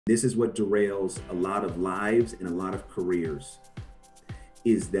This is what derails a lot of lives and a lot of careers,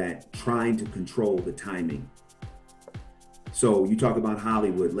 is that trying to control the timing. So you talk about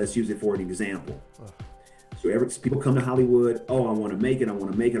Hollywood, let's use it for an example. So people come to Hollywood, oh, I want to make it, I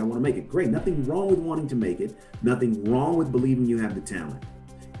want to make it, I want to make it. Great, nothing wrong with wanting to make it, nothing wrong with believing you have the talent.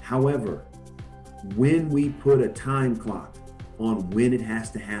 However, when we put a time clock on when it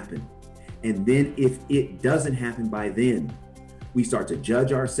has to happen, and then if it doesn't happen by then, we start to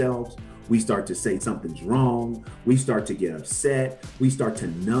judge ourselves, we start to say something's wrong, we start to get upset, we start to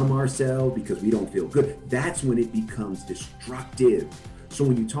numb ourselves because we don't feel good. That's when it becomes destructive. So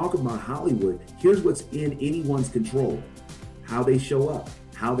when you talk about Hollywood, here's what's in anyone's control: how they show up,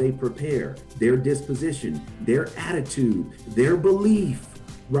 how they prepare, their disposition, their attitude, their belief,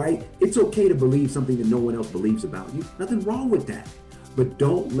 right? It's okay to believe something that no one else believes about you. Nothing wrong with that. But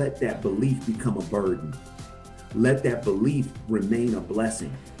don't let that belief become a burden. Let that belief remain a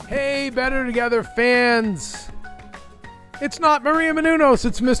blessing. Hey, Better Together fans. It's not Maria Menounos,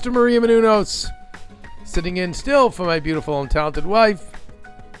 it's Mr. Maria Menounos. Sitting in still for my beautiful and talented wife.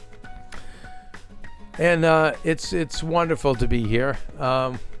 And it's wonderful to be here.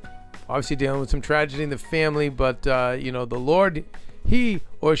 Obviously dealing with some tragedy in the family, but the Lord, He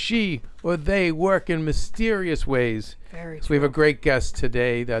or she or they work in mysterious ways. Very so true. we have a great guest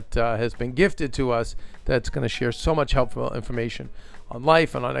today that has been gifted to us that's going to share so much helpful information on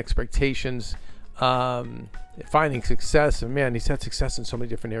life and on expectations, finding success. And man, he's had success in so many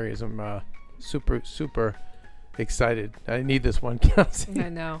different areas. I'm super excited. I need this one, Kelsey. I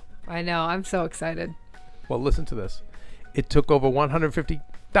know. I'm so excited. Well, listen to this. It took over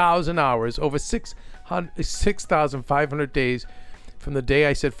 150,000 hours, over 6,500 days from the day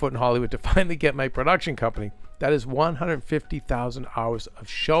I set foot in Hollywood to finally get my production company. That is 150,000 hours of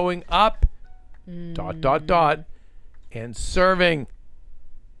showing up, ... and serving,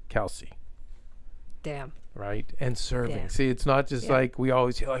 Kelsey. Damn. Right? And serving. Damn. See, it's not just like we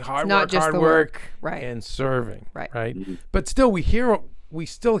always hear, like hard not work, just hard the work, right? and serving. Right. Mm-hmm. But still, we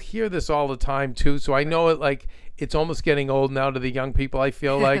still hear this all the time too. So I know it's almost getting old now to the young people. I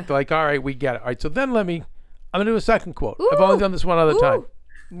feel like all right, we get it. All right, so then I'm gonna do a second quote. Ooh. I've only done this one other time,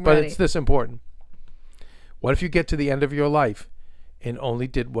 but Ready. it's this important. What if you get to the end of your life and only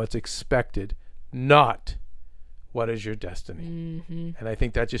did what's expected, not what is your destiny? Mm-hmm. And I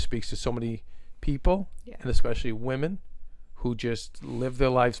think that just speaks to so many people, and especially women, who just live their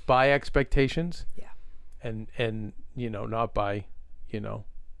lives by expectations, and not by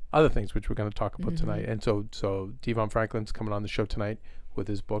other things, which we're going to talk about tonight. And so DeVon Franklin's coming on the show tonight with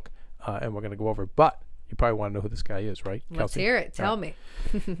his book, and we're going to go over it. But you probably want to know who this guy is, right? Let's Kelsey? hear it. Tell me.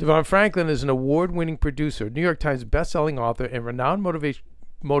 DeVon Franklin is an award-winning producer, New York Times best-selling author, and renowned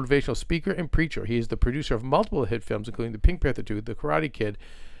motivational speaker and preacher. He is the producer of multiple hit films, including The Pink Panther 2, The Karate Kid,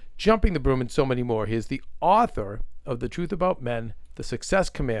 Jumping the Broom, and so many more. He is the author of The Truth About Men, The Success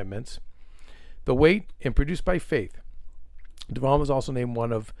Commandments, The Weight, and Produced by Faith. DeVon was also named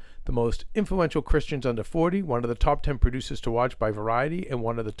one of the most influential Christians under 40, one of the top 10 producers to watch by Variety, and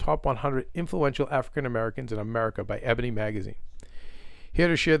one of the top 100 influential African Americans in America by Ebony Magazine. Here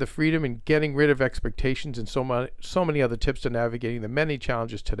to share the freedom in getting rid of expectations and so many other tips to navigating the many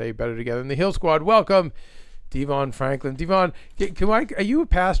challenges today, Better Together in the Hill Squad. Welcome, DeVon Franklin. DeVon, are you a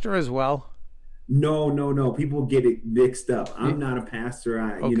pastor as well? No. People get it mixed up. I'm not a pastor.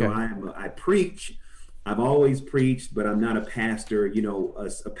 I preach. I've always preached, but I'm not a pastor.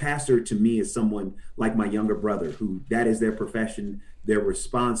 A pastor to me is someone like my younger brother, who that is their profession. They're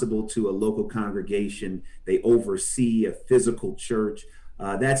responsible to a local congregation. They oversee a physical church.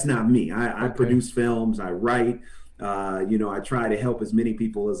 That's not me. I produce films. I write. I try to help as many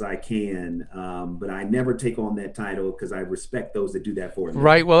people as I can, but I never take on that title because I respect those that do that for me.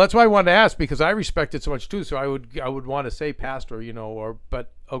 Right. Well, that's why I wanted to ask, because I respect it so much too. So I would want to say pastor,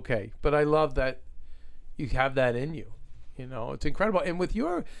 but okay. But I love that you have that in you. It's incredible. And with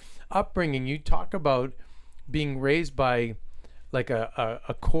your upbringing, you talk about being raised by like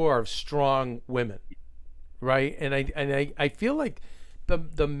a core of strong women, right? And I feel like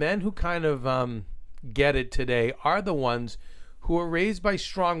the men who kind of get it today are the ones who are raised by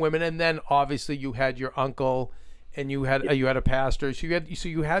strong women, and then obviously you had your uncle, and you had a pastor, so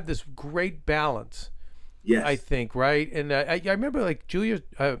you had this great balance. Yes, I think, right? And I remember like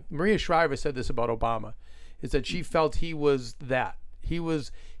Maria Shriver said this about Obama, is that she felt he was that.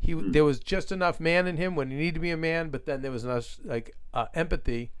 There was just enough man in him when he needed to be a man, but then there was enough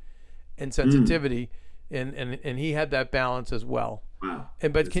empathy and sensitivity, and he had that balance as well. Wow.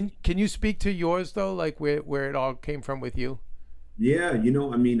 But can you speak to yours though, like where it all came from with you? Yeah,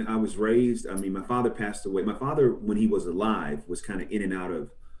 I was raised. My father passed away. My father, when he was alive, was kind of in and out of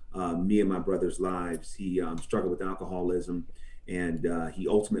me and my brother's lives. He struggled with alcoholism, and he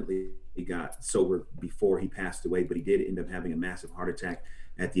ultimately got sober before he passed away, but he did end up having a massive heart attack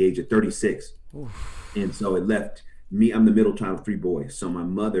at the age of 36. Oof. And so it left me, I'm the middle child of three boys. So my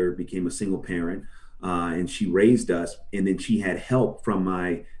mother became a single parent, and she raised us. And then she had help from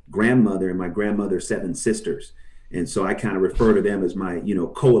my grandmother and my grandmother's seven sisters. And so I kind of refer to them as my,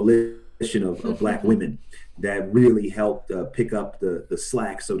 coalition of Black women that really helped pick up the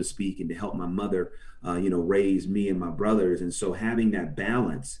slack, so to speak, and to help my mother, raise me and my brothers. And so having that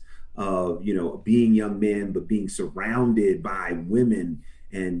balance of, being young men, but being surrounded by women.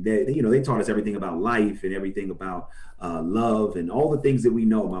 And they taught us everything about life and everything about love and all the things that we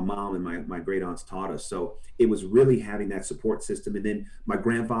know. My mom and my great aunts taught us. So it was really having that support system. And then my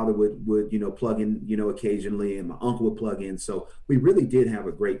grandfather would plug in, occasionally, and my uncle would plug in. So we really did have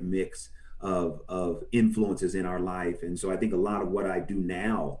a great mix of influences in our life. And so I think a lot of what I do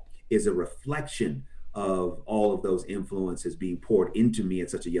now is a reflection of all of those influences being poured into me at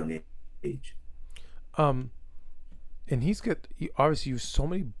such a young age. And obviously you have so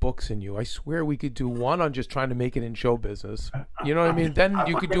many books in you. I swear we could do one on just trying to make it in show business. You know what I mean? Then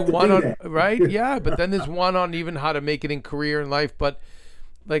you could do one on, right? Yeah. But then there's one on even how to make it in career and life. But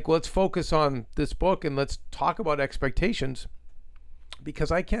like, let's focus on this book and let's talk about expectations,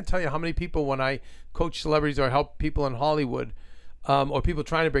 because I can't tell you how many people, when I coach celebrities or help people in Hollywood, or people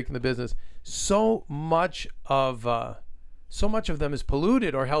trying to break in the business, so much of them is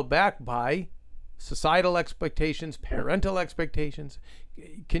polluted or held back by societal expectations, parental expectations.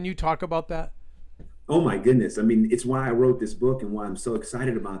 Can you talk about that? Oh my goodness. I mean, it's why I wrote this book and why I'm so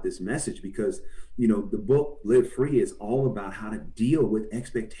excited about this message, because, the book Live Free is all about how to deal with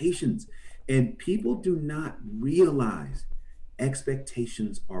expectations. And people do not realize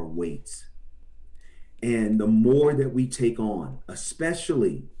expectations are weights. And the more that we take on,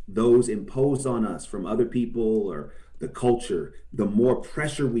 especially those imposed on us from other people or the culture, the more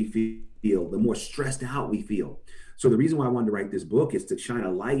pressure we feel, the more stressed out we feel. So the reason why I wanted to write this book is to shine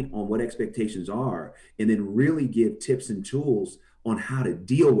a light on what expectations are, and then really give tips and tools on how to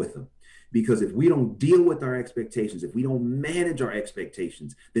deal with them. Because if we don't deal with our expectations, if we don't manage our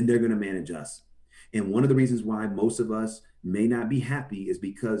expectations, then they're going to manage us. And one of the reasons why most of us may not be happy is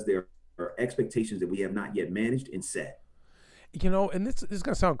because there are expectations that we have not yet managed and set. And this is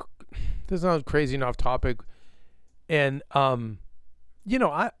going to sound crazy and off topic. And,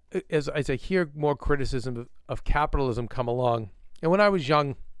 as I hear more criticism of capitalism come along, and when I was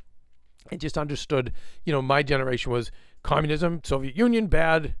young, I just understood, my generation was communism, Soviet Union,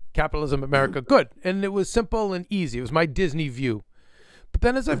 bad, capitalism, America, good. And it was simple and easy. It was my Disney view. But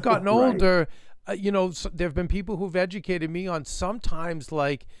then as I've gotten older, there have been people who've educated me on sometimes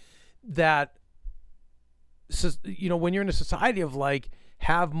like that, when you're in a society of like,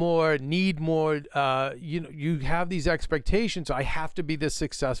 have more, need more, you have these expectations. I have to be this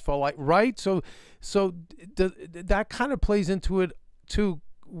successful, like, right? So that kind of plays into it too,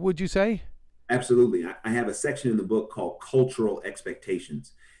 would you say? Absolutely. I have a section in the book called Cultural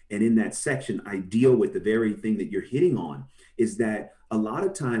Expectations. And in that section, I deal with the very thing that you're hitting on, is that a lot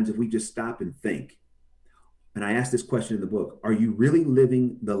of times if we just stop and think, and I ask this question in the book, are you really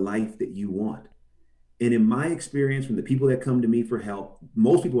living the life that you want? And in my experience, from the people that come to me for help,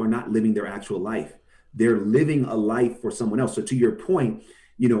 most people are not living their actual life. They're living a life for someone else. So to your point,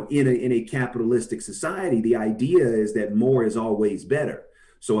 in a capitalistic society, the idea is that more is always better.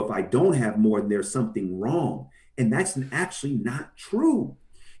 So if I don't have more, then there's something wrong. And that's actually not true.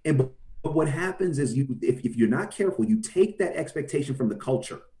 But what happens is if you're not careful, you take that expectation from the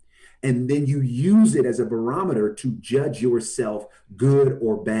culture, and then you use it as a barometer to judge yourself good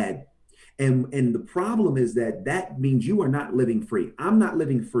or bad. And the problem is that means you are not living free. I'm not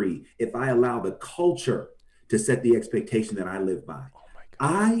living free if I allow the culture to set the expectation that I live by. Oh my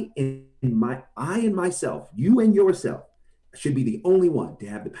God. I and myself, you and yourself, should be the only one to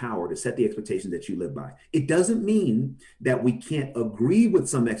have the power to set the expectations that you live by. It doesn't mean that we can't agree with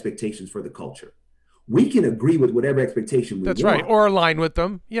some expectations for the culture. We can agree with whatever expectation we want. That's right. Or align with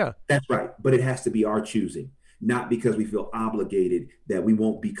them. Yeah. That's right. But it has to be our choosing, not because we feel obligated that we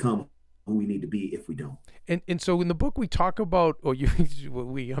won't become who we need to be if we don't. And so in the book we talk about,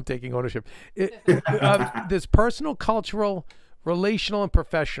 I'm taking ownership, this personal, cultural, relational, and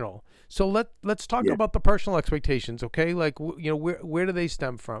professional. So let's talk about the personal expectations, okay? Like, where do they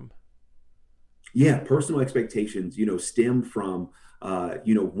stem from? Yeah, personal expectations, stem from,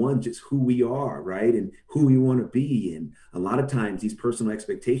 one, just who we are, right? And who we want to be. And a lot of times these personal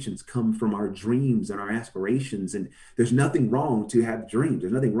expectations come from our dreams and our aspirations. And there's nothing wrong to have dreams.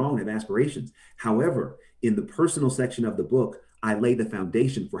 There's nothing wrong to have aspirations. However, in the personal section of the book, I lay the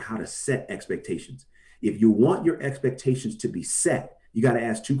foundation for how to set expectations. If you want your expectations to be set, you got to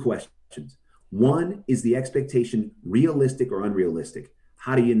ask two questions. One, is the expectation realistic or unrealistic?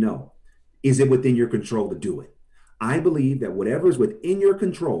 How do you know? Is it within your control to do it? I believe that whatever is within your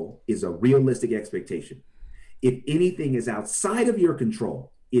control is a realistic expectation. If anything is outside of your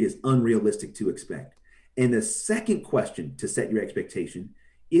control, it is unrealistic to expect. And the second question to set your expectation,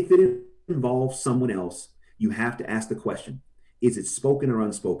 if it involves someone else, you have to ask the question, is it spoken or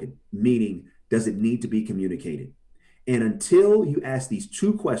unspoken? Meaning, does it need to be communicated? And until you ask these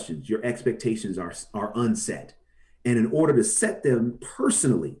two questions, your expectations are unset. And in order to set them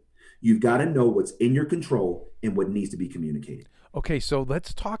personally, you've got to know what's in your control and what needs to be communicated. Okay, so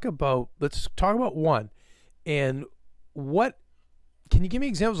let's talk about one. And what can you give me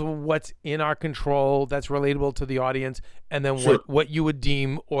examples of what's in our control that's relatable to the audience, and then Sure. what you would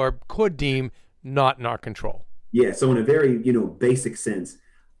deem or could deem not in our control? Yeah, so in a very, basic sense,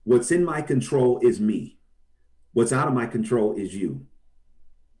 what's in my control is me. What's out of my control is you.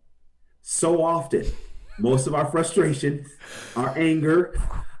 So often, most of our frustration, our anger,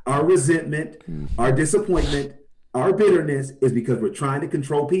 our resentment, our disappointment, our bitterness is because we're trying to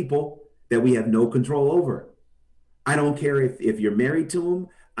control people that we have no control over. I don't care if you're married to them.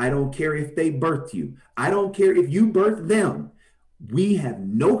 I don't care if they birthed you. I don't care if you birthed them. We have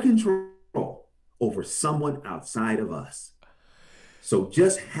no control over someone outside of us. So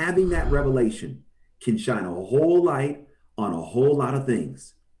just having that revelation can shine a whole light on a whole lot of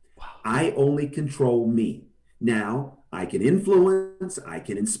things. Wow. I only control me. Now, I can influence, I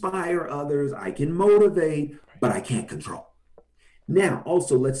can inspire others, I can motivate, but I can't control. Now,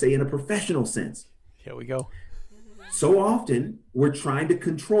 also, let's say in a professional sense. Here we go. So often, we're trying to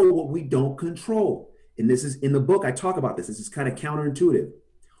control what we don't control. And this is in the book, I talk about this. This is kind of counterintuitive.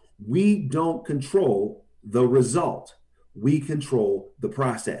 We don't control the result. We control the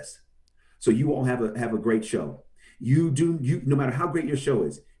process. So you won't have a great show. No matter how great your show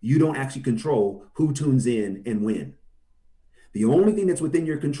is, you don't actually control who tunes in and when. The only thing that's within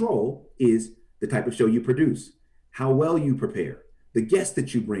your control is the type of show you produce, how well you prepare, the guests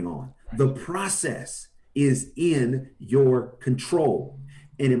that you bring on. The process is in your control.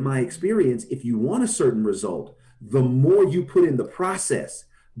 And in my experience, if you want a certain result, the more you put in the process,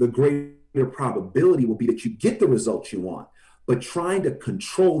 the greater probability will be that you get the results you want. But trying to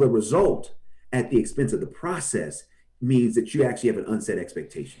control the at the expense of the process means that you actually have an unset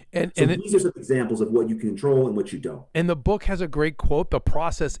expectation. And these are some examples of what you control and what you don't. And the book has a great quote: "The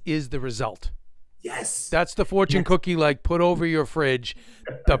process is the result." Yes. That's the fortune cookie, like put over your fridge.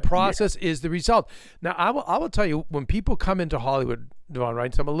 The process is the result. Now, I will tell you, when people come into Hollywood, DeVon,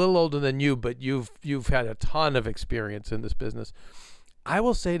 right? So I'm a little older than you, but you've had a ton of experience in this business. I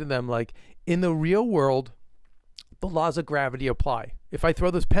will say to them, like, in the real world, the laws of gravity apply. If I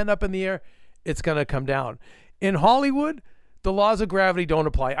throw this pen up in the air, it's going to come down. In Hollywood, the laws of gravity don't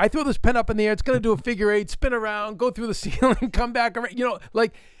apply. I throw this pen up in the air, it's going to do a figure eight, spin around, go through the ceiling, come back around,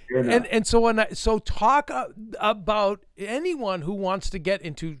 like, and so talk about anyone who wants to get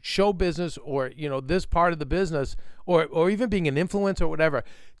into show business or, this part of the business or even being an influencer or whatever.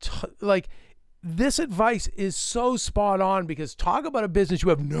 Like, this advice is so spot on, because talk about a business you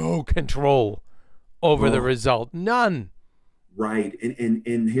have no control over the result. None. Right.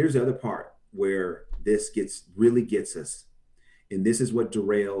 And here's the other part where this really gets us. And this is what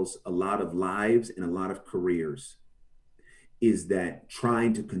derails a lot of lives and a lot of careers, is that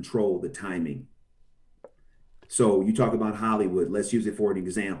trying to control the timing. So you talk about Hollywood. Let's use it for an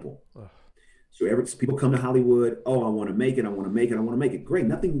example. So people come to Hollywood. Oh, I want to make it. I want to make it. I want to make it. Great.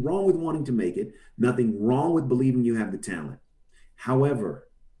 Nothing wrong with wanting to make it. Nothing wrong with believing you have the talent. However,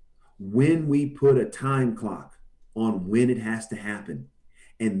 when we put a time clock on when it has to happen,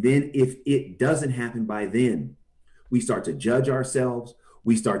 and then if it doesn't happen by then, we start to judge ourselves.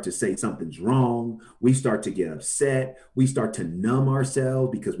 We start to say something's wrong. We start to get upset. We start to numb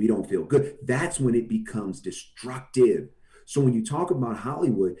ourselves because we don't feel good. That's when it becomes destructive. So when you talk about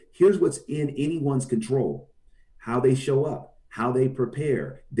Hollywood, here's what's in anyone's control: how they show up, how they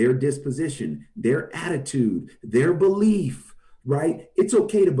prepare, their disposition, their attitude, their belief, right? It's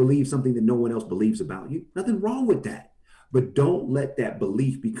okay to believe something that no one else believes about you. Nothing wrong with that. But don't let that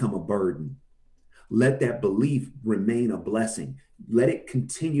belief become a burden. Let that belief remain a blessing. Let it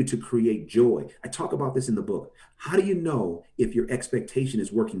continue to create joy. I talk about this in the book. How do you know if your expectation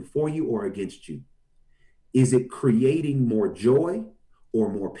is working for you or against you? Is it creating more joy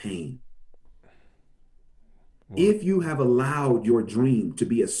or more pain? Wow. If you have allowed your dream to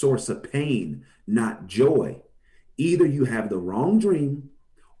be a source of pain, not joy, either you have the wrong dream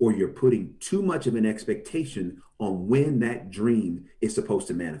or you're putting too much of an expectation on when that dream is supposed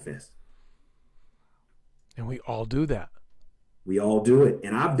to manifest. And we all do that. We all do it.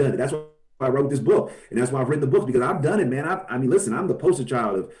 And I've done it. That's why I wrote this book. And that's why I've written the book, because I've done it, man. I mean, listen, I'm the poster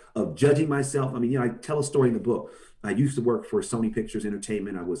child of judging myself. I mean, I tell a story in the book. I used to work for Sony Pictures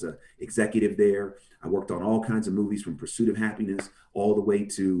Entertainment. I was an executive there. I worked on all kinds of movies, from Pursuit of Happiness all the way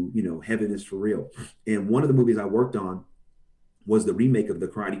to, Heaven is for Real. And one of the movies I worked on was the remake of The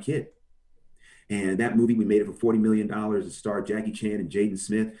Karate Kid. And that movie, we made it for $40 million. It starred Jackie Chan and Jaden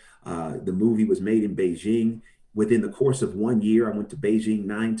Smith. The movie was made in Beijing. Within the course of 1 year, I went to Beijing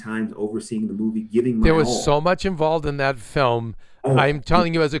 9 times, overseeing the movie, giving my all. There was so much involved in that film. Oh, I'm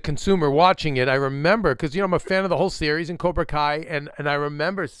telling you, as a consumer watching it, I remember, because, I'm a fan of the whole series in Cobra Kai, and I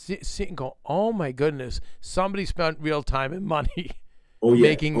remember seeing, go, oh my goodness, somebody spent real time and money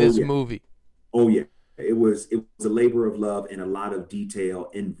making this movie. Oh yeah, it was a labor of love and a lot of detail,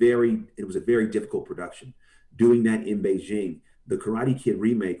 and it was a very difficult production. Doing that in Beijing. The Karate Kid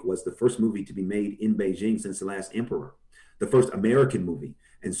remake was the first movie to be made in Beijing since The Last Emperor, the first American movie.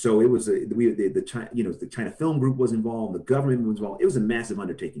 And so it was the China Film Group was involved, the government was involved. It was a massive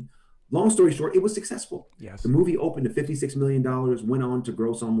undertaking. Long story short, it was successful. Yes. The movie opened to $56 million, went on to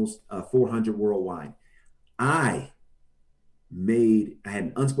gross almost 400 worldwide. I had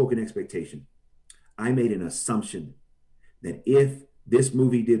an unspoken expectation. I made an assumption that if this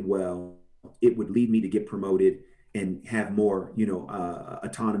movie did well, it would lead me to get promoted and have more,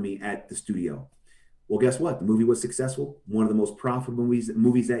 autonomy at the studio. Well, guess what? The movie was successful. One of the most profitable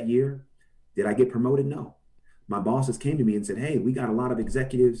movies that year. Did I get promoted? No. My bosses came to me and said, hey, we got a lot of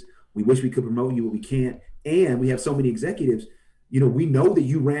executives. We wish we could promote you, but we can't. And we have so many executives. We know that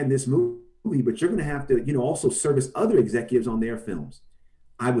you ran this movie, but you're going to have to, also service other executives on their films.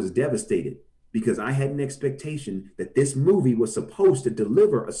 I was devastated because I had an expectation that this movie was supposed to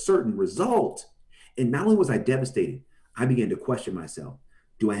deliver a certain result. And not only was I devastated, I began to question myself.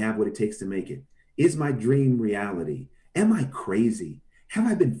 Do I have what it takes to make it? Is my dream reality? Am I crazy? Have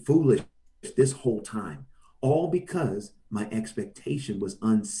I been foolish this whole time? All because my expectation was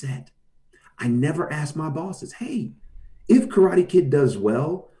unset. I never asked my bosses, hey, if Karate Kid does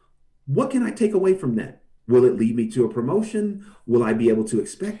well, what can I take away from that? Will it lead me to a promotion? Will I be able to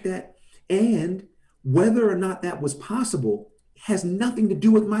expect that? And whether or not that was possible has nothing to do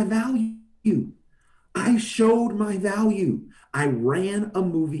with my value. I showed my value. I ran a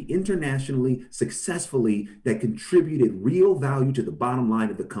movie internationally successfully that contributed real value to the bottom line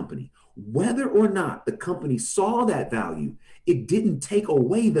of the company. Whether or not the company saw that value, it didn't take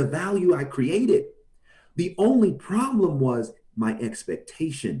away the value I created. The only problem was my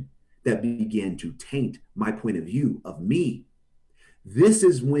expectation that began to taint my point of view of me. This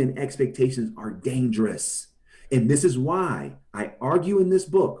is when expectations are dangerous. And this is why I argue in this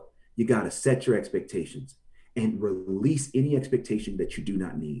book, you got to set your expectations and release any expectation that you do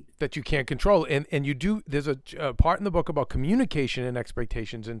not need, that you can't control. And you do, there's a part in the book about communication and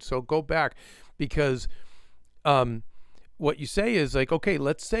expectations. And so go back, because what you say is like, okay,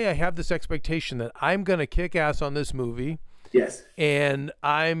 let's say I have this expectation that I'm going to kick ass on this movie. Yes. And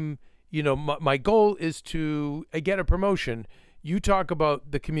I'm, my goal is to get a promotion. You talk about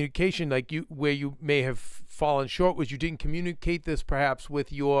the communication, like where you may have fallen short was you didn't communicate this perhaps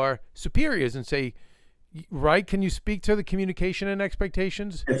with your superiors and say, right? Can you speak to the communication and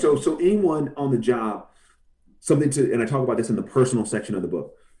expectations? And so anyone on the job, and I talk about this in the personal section of the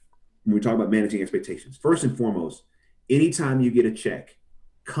book, when we talk about managing expectations. First and foremost, anytime you get a check,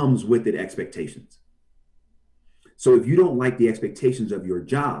 comes with it expectations. So if you don't like the expectations of your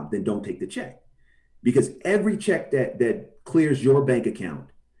job, then don't take the check. Because every check that clears your bank account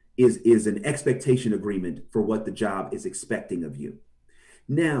is an expectation agreement for what the job is expecting of you.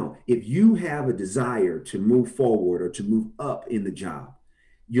 Now, if you have a desire to move forward or to move up in the job,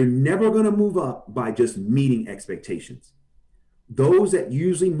 you're never going to move up by just meeting expectations. Those that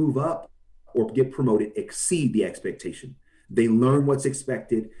usually move up or get promoted exceed the expectation. They learn what's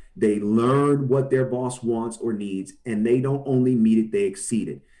expected. They learn what their boss wants or needs, and they don't only meet it, they exceed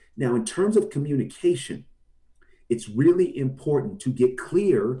it. Now, in terms of communication, it's really important to get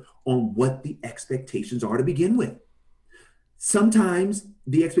clear on what the expectations are to begin with. Sometimes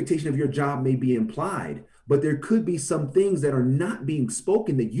the expectation of your job may be implied, but there could be some things that are not being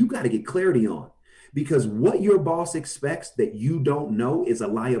spoken that you got to get clarity on, because what your boss expects that you don't know is a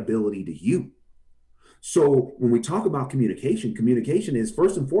liability to you. So when we talk about communication is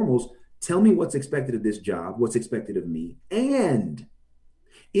first and foremost, tell me what's expected of this job, what's expected of me, and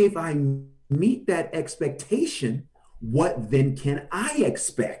if I meet that expectation, what then can I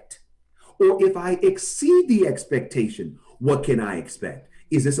expect? Or if I exceed the expectation, what can I expect?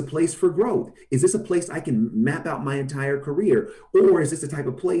 Is this a place for growth? Is this a place I can map out my entire career? Or is this the type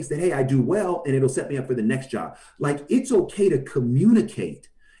of place that, hey, I do well and it'll set me up for the next job? Like, it's okay to communicate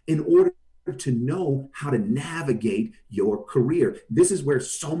in order to know how to navigate your career. This is where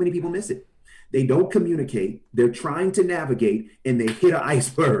so many people miss it. They don't communicate. They're trying to navigate and they hit an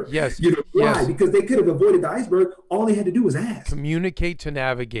iceberg. Yes. You know why? Yes. Because they could have avoided the iceberg. All they had to do was ask. Communicate to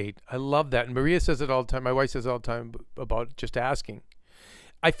navigate. I love that. And Maria says it all the time. My wife says it all the time about just asking.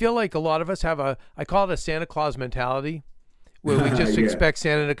 I feel like a lot of us have I call it a Santa Claus mentality, where we just expect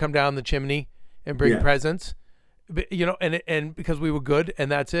Santa to come down the chimney and bring presents, you know, and because we were good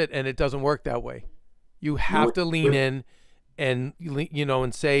and that's it. And it doesn't work that way. You have to lean in and, you know,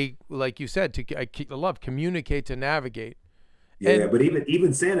 and say, like you said, I love communicate to navigate. Yeah, and, but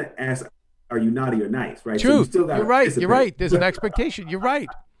even Santa asks, are you naughty or nice, right? True. So You're right. You're right. There's an expectation. You're right.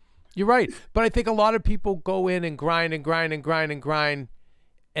 You're right. But I think a lot of people go in and grind and grind and grind and grind,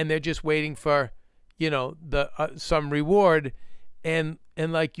 and they're just waiting for, you know, the some reward, and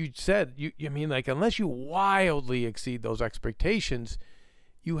like you said, you mean, like, unless you wildly exceed those expectations,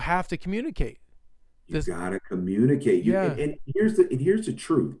 you have to communicate. You gotta communicate. And here's the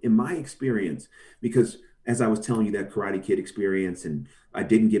truth. In my experience, because as I was telling you that Karate Kid experience, and I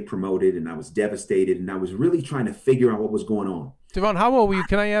didn't get promoted, and I was devastated, and I was really trying to figure out what was going on. DeVon, how old were you?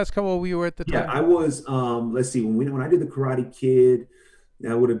 Can I ask how old you were at the time? Yeah, I was. Let's see. When I did the Karate Kid,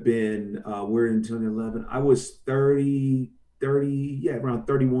 that would have been, we're in 2011. I was 30, around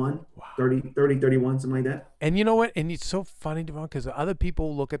 31, wow. 30, 31, something like that. And you know what? And it's so funny, DeVon, because other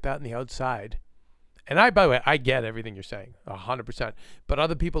people look at that on the outside. And by the way, I get everything you're saying, 100%. But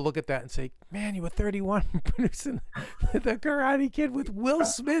other people look at that and say, man, you were 31 producing the Karate Kid with Will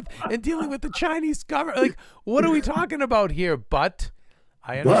Smith and dealing with the Chinese government. Like, what are we talking about here? But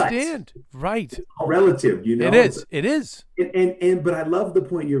I understand. Right. It's all relative, you know. It is. It is. But I love the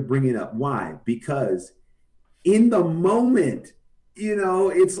point you're bringing up. Why? Because in the moment, you know,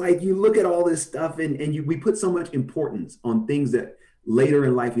 it's like you look at all this stuff and we put so much importance on things that later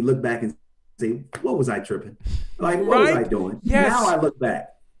in life we look back and say, what was I tripping? Like, what was I doing? Yes. Now I look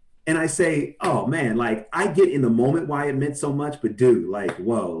back and I say, oh man, like, I get in the moment why it meant so much, but dude, like,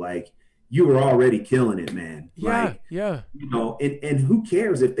 whoa, like, you were already killing it, man. Yeah, like, yeah. You know, and who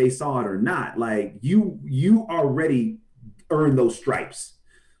cares if they saw it or not? Like, you already earned those stripes.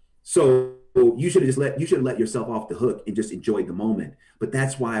 So you should have let yourself off the hook and just enjoyed the moment. But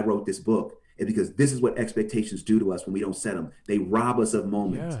that's why I wrote this book. And because this is what expectations do to us when we don't set them. They rob us of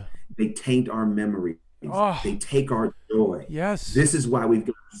moments. Yeah. They taint our memories. Oh, they take our joy. Yes. This is why we've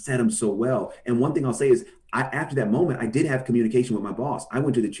got to set them so well. And one thing I'll say is, after that moment, I did have communication with my boss. I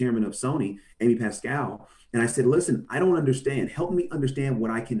went to the chairman of Sony, Amy Pascal, and I said, listen, I don't understand. Help me understand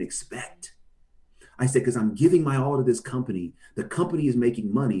what I can expect. I said, because I'm giving my all to this company. The company is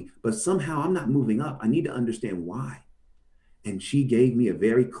making money, but somehow I'm not moving up. I need to understand why. And she gave me a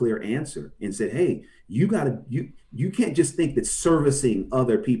very clear answer and said, hey, you can't just think that servicing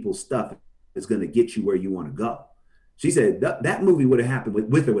other people's stuff is going to get you where you want to go. She said that movie would have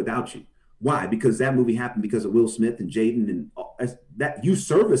happened with or without you. Why? Because that movie happened because of Will Smith and Jaden, and that you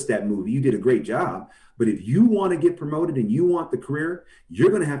serviced that movie. You did a great job. But if you want to get promoted and you want the career, you're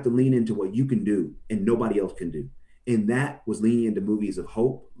going to have to lean into what you can do and nobody else can do. And that was leaning into movies of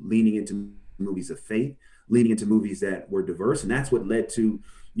hope, leaning into movies of faith, leaning into movies that were diverse. And that's what led to,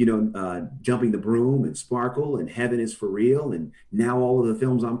 you know, Jumping the Broom and Sparkle and Heaven is for Real. And now all of the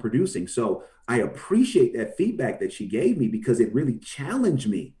films I'm producing. So I appreciate that feedback that she gave me, because it really challenged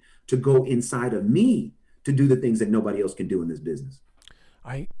me to go inside of me to do the things that nobody else can do in this business.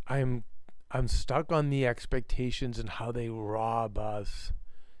 I'm stuck on the expectations and how they rob us.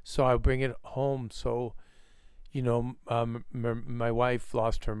 So I bring it home. So, you know, my wife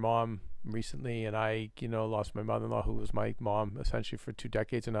lost her mom recently, and I, you know, lost my mother-in-law, who was my mom essentially for 2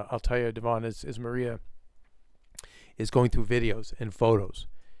 decades. And I'll tell you, DeVon, is Maria is going through videos and photos,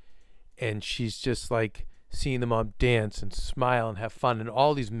 and she's just like seeing the mom dance and smile and have fun and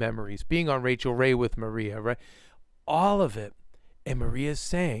all these memories, being on Rachel Ray with Maria, right? All of it. And Maria's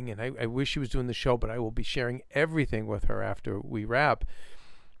saying, and I wish she was doing the show, but I will be sharing everything with her after we wrap.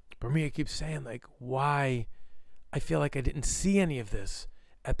 Maria keeps saying, like, why I feel like I didn't see any of this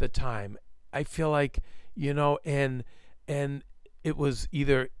at the time. I feel like, you know, and it was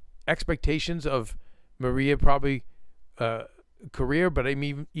either expectations of Maria probably career, but I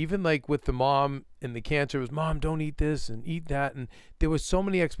mean, even like with the mom and the cancer, it was, Mom, don't eat this and eat that. And there was so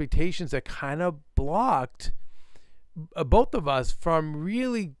many expectations that kind of blocked both of us from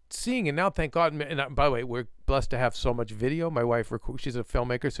really seeing, and now thank God, and by the way, we're blessed to have so much video. My wife, she's a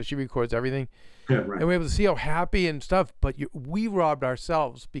filmmaker, so she records everything. Right. And we're able to see how happy and stuff, but we robbed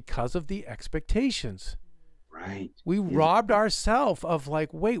ourselves because of the expectations. Right. We robbed ourselves of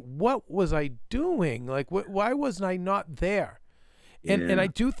like, wait, what was I doing? Like, why wasn't I not there? And I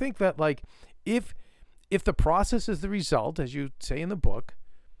do think that like, if the process is the result, as you say in the book,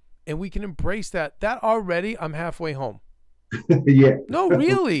 and we can embrace that already, I'm halfway home. Yeah. No,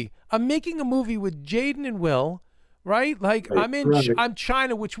 really. I'm making a movie with Jaden and Will, right? Like I'm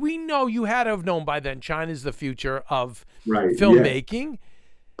China, which we know you had to have known by then. China's the future of filmmaking. Yeah.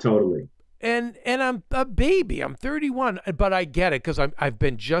 Totally. And I'm a baby. I'm 31, but I get it because I've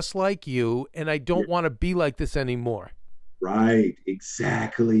been just like you, and I don't want to be like this anymore. Right.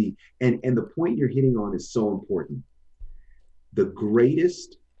 Exactly. And the point you're hitting on is so important. The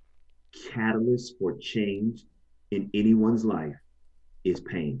greatest catalyst for change in anyone's life is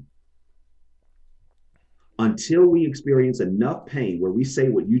pain. Until we experience enough pain where we say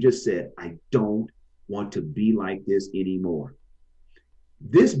what you just said, I don't want to be like this anymore.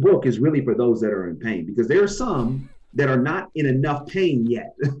 This book is really for those that are in pain, because there are some that are not in enough pain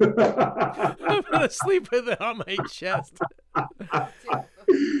yet. I'm going to sleep with it on my chest.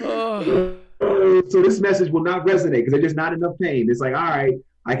 So this message will not resonate because there's just not enough pain. It's like, all right,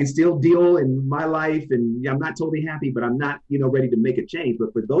 I can still deal in my life and I'm not totally happy, but I'm not, ready to make a change.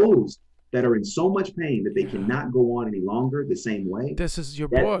 But for those that are in so much pain that they cannot go on any longer the same way, this is your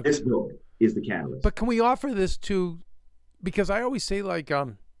book. This book is the catalyst. But can we offer this to, because I always say like,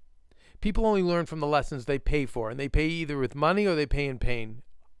 people only learn from the lessons they pay for, and they pay either with money or they pay in pain.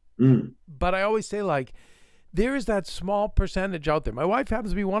 But I always say like, there is that small percentage out there. My wife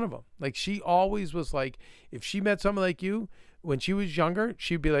happens to be one of them. Like she always was like, if she met someone like you when she was younger,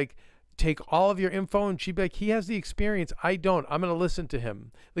 she'd be like, take all of your info, and she'd be like, he has the experience. I don't. I'm going to listen to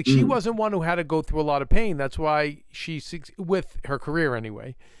him. Like she wasn't one who had to go through a lot of pain. That's why with her career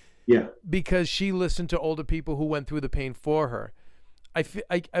anyway. Yeah. Because she listened to older people who went through the pain for her.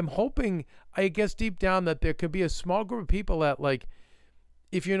 I'm hoping, I guess deep down, that there could be a small group of people that like,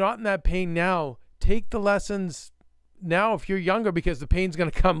 if you're not in that pain now, take the lessons now if you're younger, because the pain's going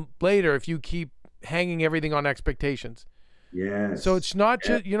to come later if you keep hanging everything on expectations. Yes. So it's not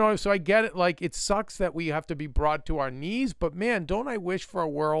just, so I get it. Like it sucks that we have to be brought to our knees, but man, don't I wish for a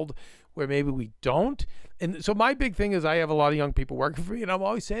world where maybe we don't? And so my big thing is I have a lot of young people working for me, and I'm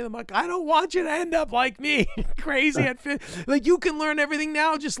always saying to them, like, I don't want you to end up like me, crazy. Like you can learn everything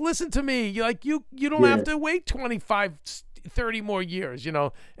now. Just listen to me. You don't have to wait 25, 30 more years,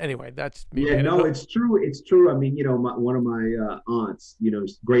 Anyway, that's me. Yeah, no, it's true. It's true. I mean, one of my aunts,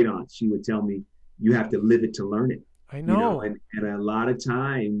 great aunts, she would tell me, you have to live it to learn it. I know. And a lot of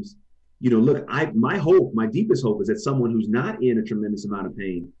times, look, my deepest hope is that someone who's not in a tremendous amount of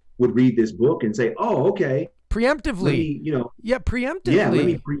pain would read this book and say, oh, okay. Preemptively. Preemptively. Yeah, let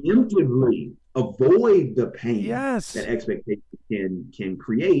me preemptively avoid the pain that expectation can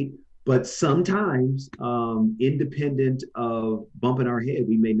create. But sometimes, independent of bumping our head,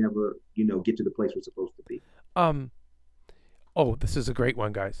 we may never, get to the place we're supposed to be. Oh, this is a great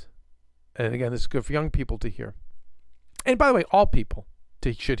one, guys. And again, this is good for young people to hear. And by the way, all people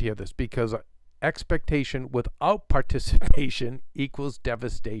should hear this, because expectation without participation equals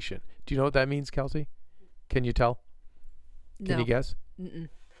devastation. Do you know what that means, Kelsey? Can you tell? Can you guess?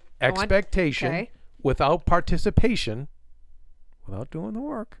 Expectation without participation, without doing the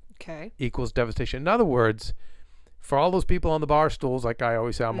work, equals devastation. In other words, for all those people on the bar stools, like I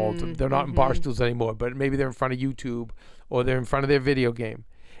always say, I'm old. They're not in bar stools anymore, but maybe they're in front of YouTube or they're in front of their video game.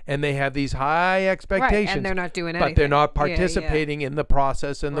 And they have these high expectations. Right, and they're not doing anything. But they're not participating in the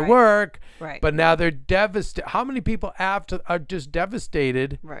process and the work. Right. But now they're devastated. How many people are just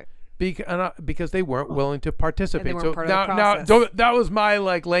devastated because they weren't willing to participate? So now that was my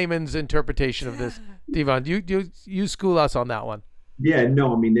layman's interpretation of this. DeVon, you school us on that one. Yeah,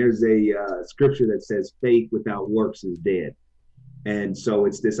 no, I mean, there's a scripture that says faith without works is dead. And so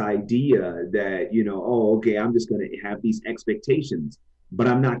it's this idea that, I'm just going to have these expectations, but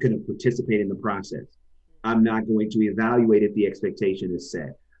I'm not going to participate in the process. I'm not going to evaluate if the expectation is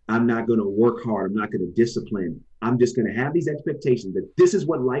set. I'm not going to work hard. I'm not going to discipline. I'm just going to have these expectations that this is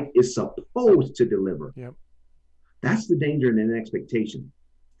what life is supposed to deliver. Yep. That's the danger in an expectation.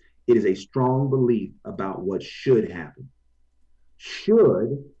 It is a strong belief about what should happen.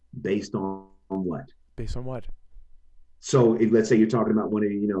 Should, based on what? Based on what? So let's say you're talking about one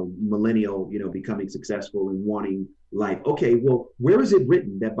of, millennial, becoming successful and wanting life. Okay, well, where is it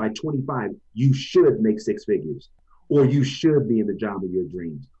written that by 25, you should make six figures, or you should be in the job of your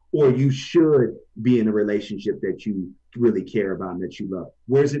dreams, or you should be in a relationship that you really care about and that you love.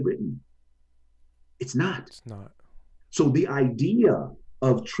 Where's it written? It's not. It's not. So the idea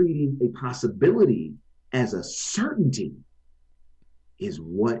of treating a possibility as a certainty is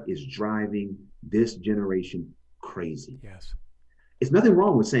what is driving this generation crazy. Yes. It's nothing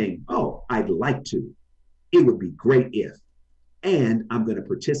wrong with saying, oh, I'd like to. It would be great if. And I'm going to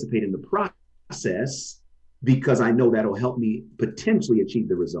participate in the process because I know that'll help me potentially achieve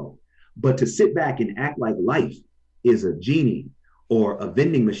the result. But to sit back and act like life is a genie or a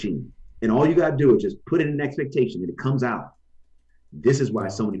vending machine, and all you got to do is just put in an expectation and it comes out. This is why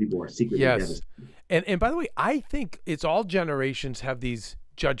so many people are secretly devastated. And by the way, I think it's all generations have these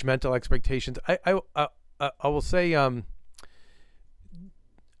judgmental expectations. I will say,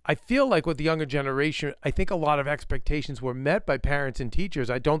 I feel like with the younger generation, I think a lot of expectations were met by parents and teachers.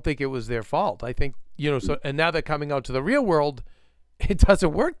 I don't think it was their fault. I think, so, and now they're coming out to the real world, it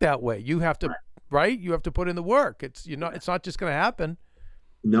doesn't work that way. You have to, right? You have to put in the work. It's not just going to happen.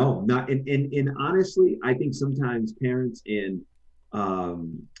 No, not. And honestly, I think sometimes parents and,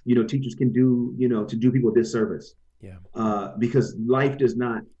 teachers can do, to do people a disservice. Yeah. Because life does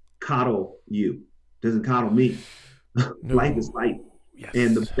not coddle you, doesn't coddle me. No. Life is life. Yes.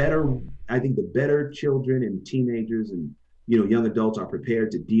 And I think the better children and teenagers and, young adults are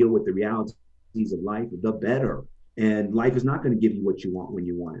prepared to deal with the realities of life, the better. And life is not going to give you what you want when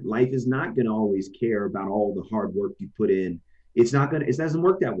you want it. Life is not going to always care about all the hard work you put in. It doesn't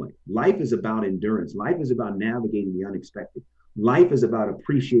work that way. Life is about endurance. Life is about navigating the unexpected. Life is about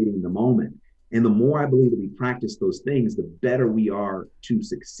appreciating the moment. And the more I believe that we practice those things, the better we are to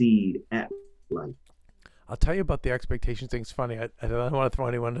succeed at life. I'll tell you about the expectation thing. It's funny. I don't want to throw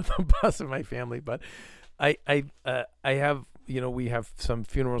anyone under the bus in my family, but I have, we have some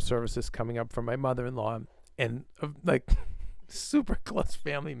funeral services coming up for my mother-in-law, and like super close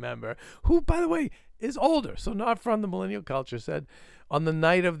family member who, by the way, is older, so not from the millennial culture, said on the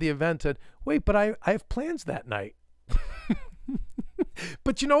night of the event, said, wait, but I have plans that night.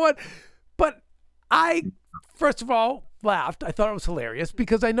 But you know what? But I, first of all, laughed. I thought it was hilarious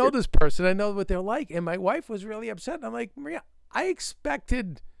because I know this person. I know what they're like. And my wife was really upset. And I'm like, Maria, I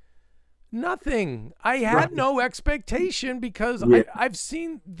expected nothing. I had no expectation because I've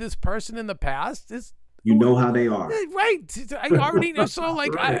seen this person in the past. You know how they are. Right. I already know. So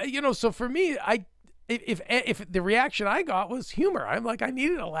like, so for me, if the reaction I got was humor, I'm like, I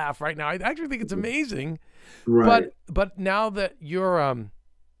needed a laugh right now. I actually think it's amazing. Right. But now that you're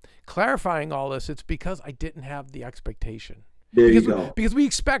clarifying all this, it's because I didn't have the expectation. You go. Because we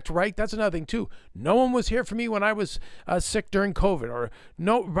expect, right? That's another thing too. No one was here for me when I was sick during COVID, or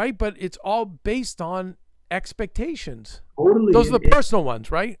no, right? But it's all based on expectations. Totally. Those are the personal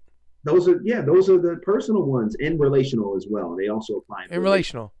ones, right? Those are the personal ones, and relational as well. They also apply in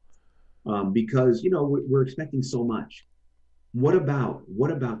relational. Because we're expecting so much. What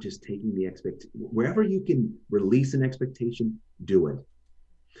about just taking the wherever you can release an expectation, do it.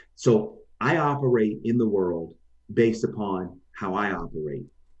 So I operate in the world based upon how I operate.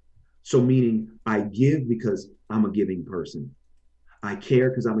 So meaning I give because I'm a giving person. I care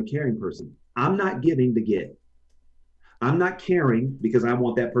because I'm a caring person. I'm not giving to get. I'm not caring because I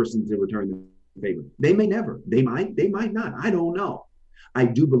want that person to return the favor. They may never. They might not. I don't know. I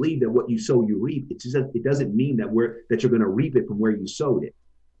do believe that what you sow, you reap. It doesn't mean that you're going to reap it from where you sowed it.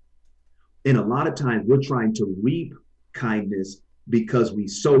 And a lot of times we're trying to reap kindness because we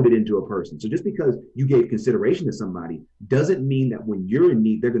sowed it into a person. So just because you gave consideration to somebody doesn't mean that when you're in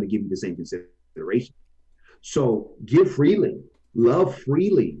need, they're going to give you the same consideration. So give freely, love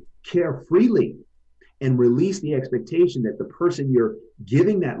freely, care freely, and release the expectation that the person you're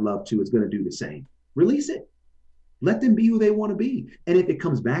giving that love to is going to do the same. Release it. Let them be who they want to be. And if it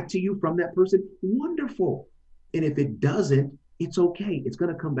comes back to you from that person, wonderful. And if it doesn't, it's okay. It's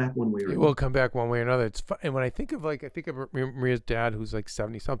going to come back one way or another. It will come back one way or another. It's fun. And when I think of Maria's dad, who's like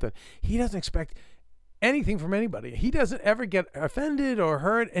 70 something, he doesn't expect anything from anybody. He doesn't ever get offended or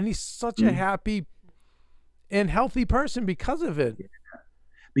hurt. And he's such a happy and healthy person because of it. Yeah.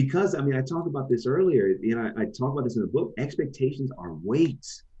 Because, I talked about this earlier. I talk about this in the book. Expectations are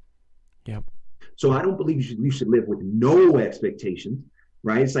weights. Yep. So I don't believe you should live with no expectations,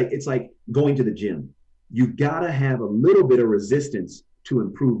 right? It's like going to the gym. You gotta have a little bit of resistance to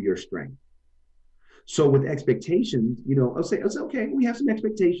improve your strength. So with expectations, I'll say it's okay. We have some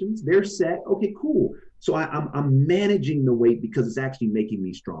expectations. They're set. Okay, cool. So I'm managing the weight because it's actually making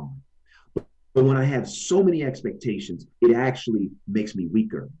me strong. But when I have so many expectations, it actually makes me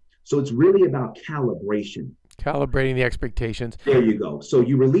weaker. So it's really about calibration. Calibrating the expectations. There you go. So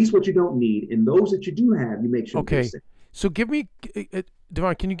you release what you don't need, and those that you do have, you make sure. Okay. So give me,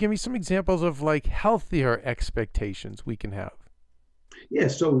 DeVon, can you give me some examples of like healthier expectations we can have? Yeah.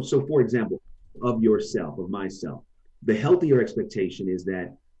 So for example, of yourself, of myself, the healthier expectation is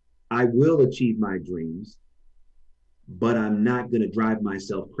that I will achieve my dreams, but I'm not going to drive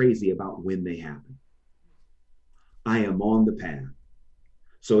myself crazy about when they happen. I am on the path.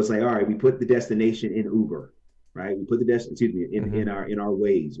 So it's like, all right, we put the destination in Uber, right? We put the excuse me, in our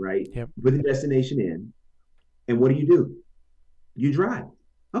ways, right? Yep. We put the destination in, and what do? You drive.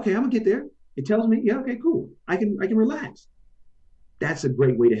 Okay, I'm gonna get there. It tells me, yeah, okay, cool. I can relax. That's a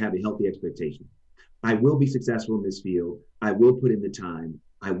great way to have a healthy expectation. I will be successful in this field. I will put in the time.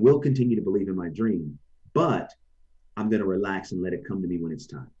 I will continue to believe in my dream, but I'm going to relax and let it come to me when it's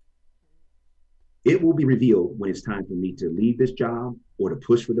time. It will be revealed when it's time for me to leave this job or to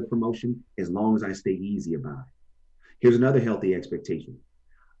push for the promotion, as long as I stay easy about it. Here's another healthy expectation.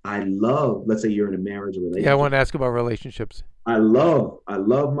 Let's say you're in a marriage or relationship. Yeah, I want to ask about relationships. I love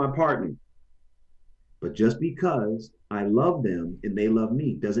my partner. But just because I love them and they love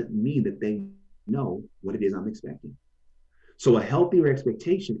me doesn't mean that they know what it is I'm expecting. So a healthier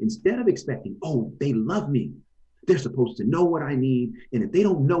expectation, instead of expecting, oh, they love me, they're supposed to know what I need. And if they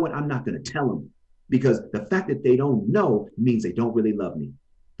don't know it, I'm not going to tell them, because the fact that they don't know means they don't really love me.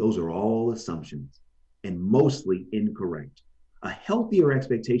 Those are all assumptions and mostly incorrect. A healthier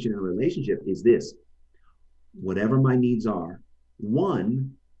expectation in a relationship is this: whatever my needs are,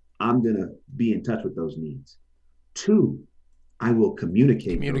 one, I'm going to be in touch with those needs. Two, I will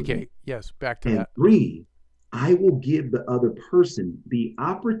communicate. Yes, back to and that. Three, I will give the other person the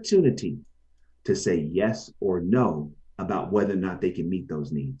opportunity to say yes or no about whether or not they can meet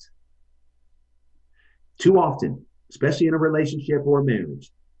those needs. Too often, especially in a relationship or a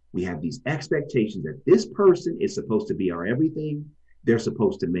marriage, we have these expectations that this person is supposed to be our everything. They're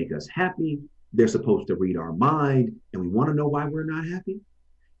supposed to make us happy. They're supposed to read our mind. And we want to know why we're not happy?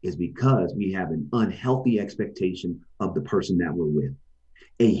 Is because we have an unhealthy expectation of the person that we're with.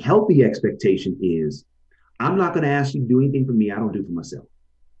 A healthy expectation is, I'm not going to ask you to do anything for me I don't do for myself.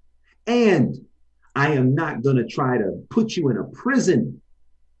 And I am not going to try to put you in a prison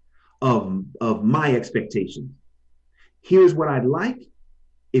of my expectations. Here's what I'd like.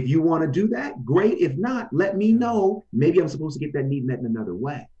 If you want to do that, great. If not, let me know. Maybe I'm supposed to get that need met in another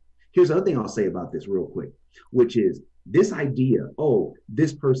way. Here's the other thing I'll say about this real quick, which is this idea, oh,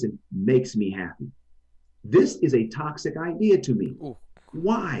 this person makes me happy. This is a toxic idea to me. Ooh.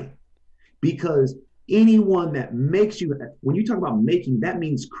 Why? Because anyone that makes you, when you talk about making, that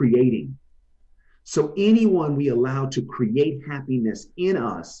means creating. So anyone we allow to create happiness in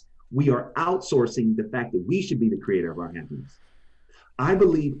us, we are outsourcing the fact that we should be the creator of our happiness. I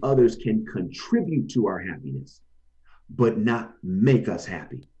believe others can contribute to our happiness, but not make us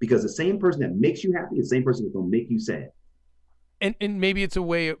happy, because the same person that makes you happy is the same person that's going to make you sad. And maybe it's a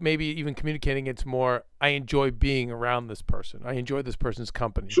way of maybe even communicating. It's more, I enjoy being around this person. I enjoy this person's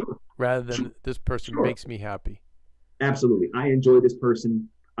company, sure, rather than this person makes me happy. Absolutely. I enjoy this person.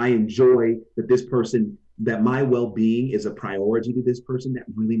 I enjoy that this person, that my well-being is a priority to this person. That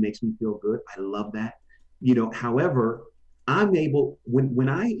really makes me feel good. I love that. However, I'm able, when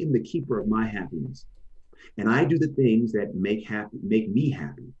I am the keeper of my happiness and I do the things that make me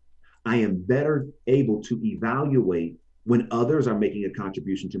happy, I am better able to evaluate when others are making a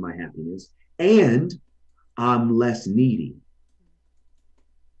contribution to my happiness, and I'm less needy.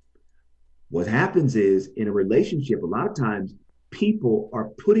 What happens is, in a relationship, a lot of times people are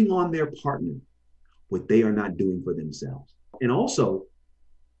putting on their partner what they are not doing for themselves. And also,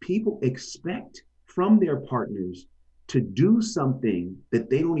 people expect from their partners to do something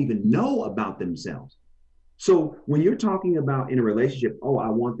that they don't even know about themselves. So when you're talking about in a relationship, oh, I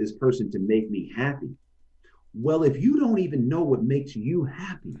want this person to make me happy. Well, if you don't even know what makes you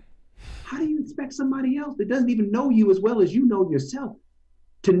happy, how do you expect somebody else that doesn't even know you as well as you know yourself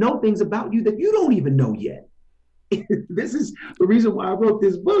to know things about you that you don't even know yet? This is the reason why I wrote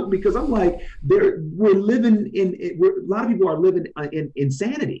this book, because I'm like, a lot of people are living in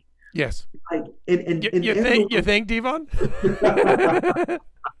insanity. Yes. Like, you think, DeVon?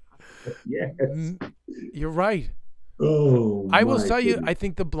 Yes. You're right. Oh, I will tell you, I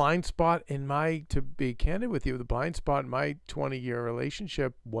think the blind spot to be candid with you, the blind spot in my 20-year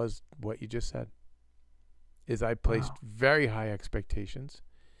relationship was what you just said. Is I placed very high expectations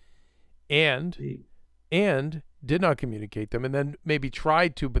and did not communicate them, and then maybe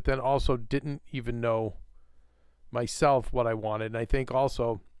tried to, but then also didn't even know myself what I wanted. And I think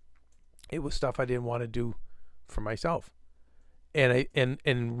also it was stuff I didn't want to do for myself. And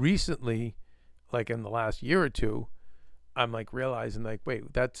recently, like in the last year or two, I'm like realizing, like,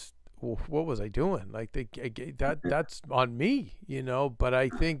 wait, that's what was I doing? Like that's on me, you know. But I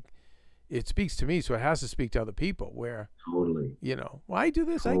think it speaks to me, so it has to speak to other people. Where Totally. you know, well, I do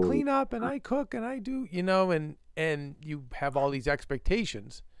this, I clean up, and I cook, and I do, you know, and you have all these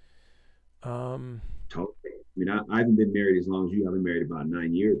expectations. Totally. I mean, I haven't been married as long as you. I've been married about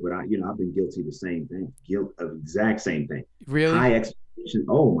 9 years, but I've been guilty of the same thing. Guilt of exact same thing. Really? High expectations.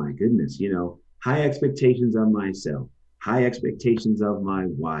 Oh my goodness. High expectations of myself, high expectations of my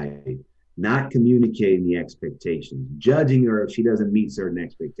wife, not communicating the expectations, judging her if she doesn't meet certain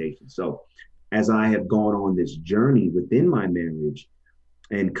expectations. So as I have gone on this journey within my marriage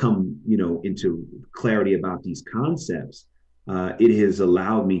and come, into clarity about these concepts, it has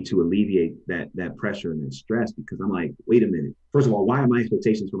allowed me to alleviate that pressure and that stress, because I'm like, wait a minute. First of all, why are my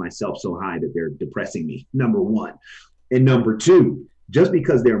expectations for myself so high that they're depressing me? Number one. And number two, just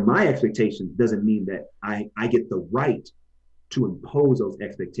because they're my expectations doesn't mean that I get the right to impose those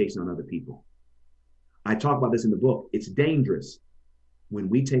expectations on other people. I talk about this in the book. It's dangerous when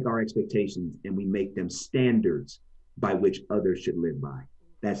we take our expectations and we make them standards by which others should live by.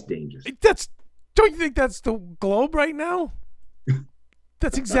 That's dangerous. Don't you think that's the globe right now?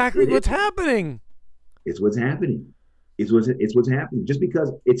 That's exactly what's happening. It's what's happening. It's what's happening. Just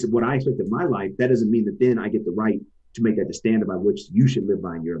because it's what I expect of my life, that doesn't mean that then I get the right to make that the standard by which you should live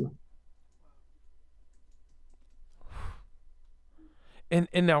by in your life.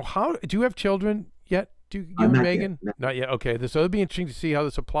 And now, how do you have children yet? Do you and Megan? Not yet. Okay, so it'll be interesting to see how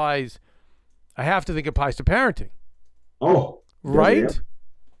this applies. I have to think it applies to parenting. Oh, right?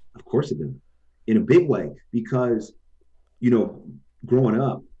 Of course it does, in a big way, because growing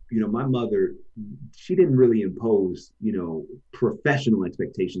up, my mother, she didn't really impose professional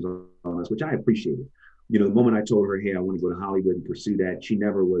expectations on us, which I appreciated. The moment I told her, hey, I want to go to Hollywood and pursue that, she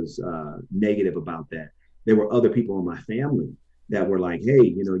never was negative about that. There were other people in my family that were like, hey,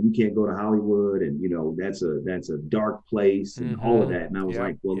 you can't go to Hollywood, and that's a dark place, and all of that. And I was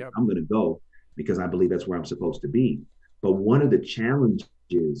like, well, I'm going to go because I believe that's where I'm supposed to be. But one of the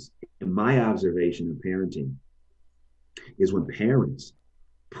challenges in my observation of parenting is when parents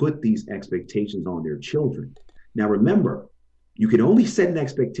put these expectations on their children. Now, remember, you can only set an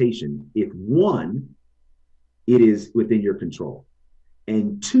expectation if, one, it is within your control,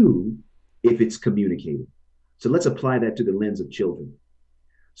 and two, if it's communicated. So let's apply that to the lens of children.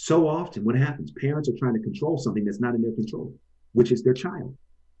 So often what happens, parents are trying to control something that's not in their control, which is their child.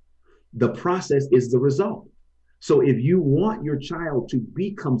 The process is the result. So if you want your child to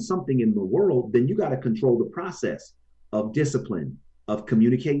become something in the world, then you got to control the process of discipline, of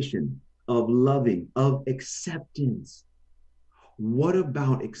communication, of loving, of acceptance. What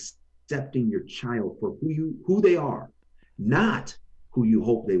about accepting your child for who they are, not who you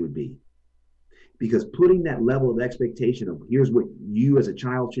hope they would be? Because putting that level of expectation of here's what you as a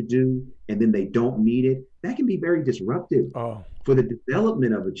child should do, and then they don't meet it, that can be very disruptive for the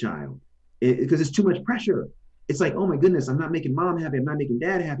development of a child, because it's too much pressure. It's like, oh my goodness, I'm not making mom happy, I'm not making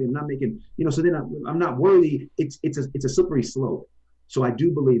dad happy, I'm not making, so then I'm not worthy. It's a slippery slope. So I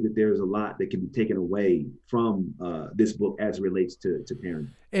do believe that there's a lot that can be taken away from this book as it relates to parenting.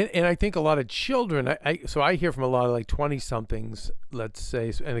 And I think a lot of children, I hear from a lot of like 20-somethings, let's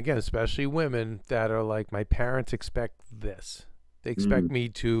say, and again, especially women that are like, my parents expect this. They expect me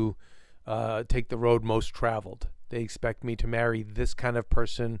to take the road most traveled. They expect me to marry this kind of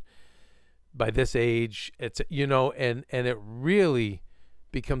person by this age. It's, and it really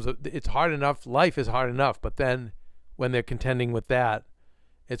becomes, it's hard enough. Life is hard enough, but then when they're contending with that,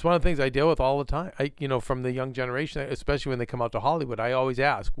 it's one of the things I deal with all the time. From the young generation, especially when they come out to Hollywood, I always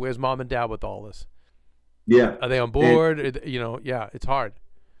ask, where's mom and dad with all this? Yeah. Are they on board? It's hard.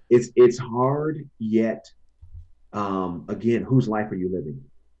 It's hard, yet, again, whose life are you living?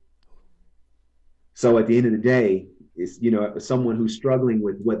 So at the end of the day, it's, someone who's struggling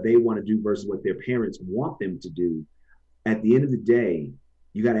with what they want to do versus what their parents want them to do. At the end of the day,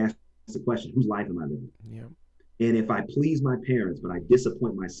 you got to ask the question, whose life am I living? Yeah. And if I please my parents, but I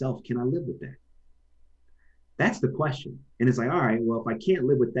disappoint myself, can I live with that? That's the question. And it's like, all right, well, if I can't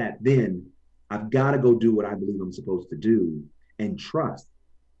live with that, then I've got to go do what I believe I'm supposed to do and trust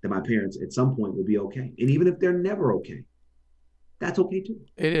that my parents at some point will be okay. And even if they're never okay, that's okay too.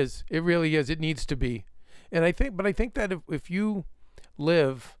 It is. It really is. It needs to be. And I think that if you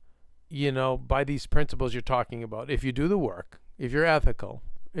live, by these principles you're talking about, if you do the work, if you're ethical,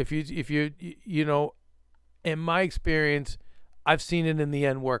 if you in my experience, I've seen it in the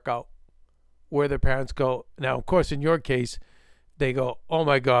end work out, where the parents go, now, of course, in your case, they go, oh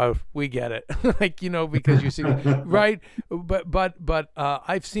my God, we get it. Because you see, right. But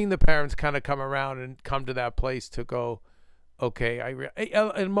I've seen the parents kind of come around and come to that place to go, okay,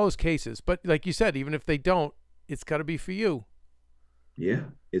 in most cases, but like you said, even if they don't, it's got to be for you. Yeah,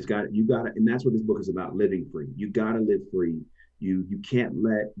 you got to, and that's what this book is about: living free. You got to live free. You can't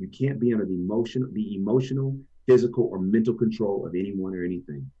be under the emotional, physical, or mental control of anyone or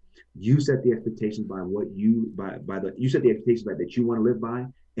anything. You set the expectations by you set the expectations by that you want to live by,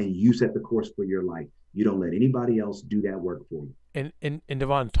 and you set the course for your life. You don't let anybody else do that work for you. And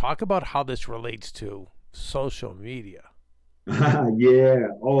DeVon, talk about how this relates to social media. Yeah.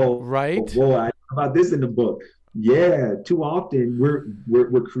 Oh, right. Oh boy, I talk about this in the book. Yeah. Too often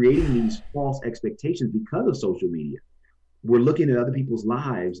we're creating these false expectations because of social media. We're looking at other people's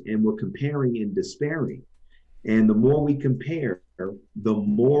lives and we're comparing and despairing. And the more we compare, the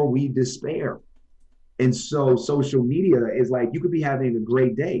more we despair. And so social media is like, you could be having a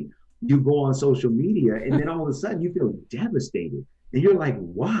great day. You go on social media and then all of a sudden you feel devastated. And you're like,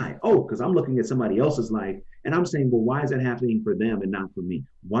 why? Oh, because I'm looking at somebody else's life and I'm saying, well, why is that happening for them and not for me?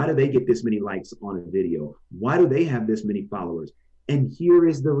 Why do they get this many likes on a video? Why do they have this many followers? And here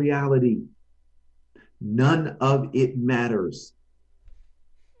is the reality. None of it matters.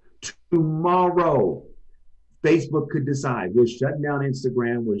 Tomorrow, Facebook could decide we're shutting down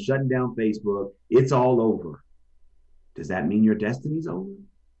Instagram, we're shutting down Facebook, it's all over. Does that mean your destiny's over?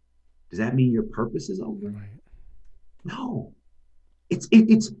 Does that mean your purpose is over? Right. No.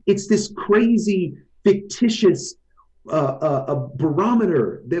 It's this crazy, fictitious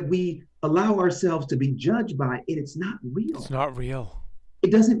barometer that we allow ourselves to be judged by, and it's not real. It's not real.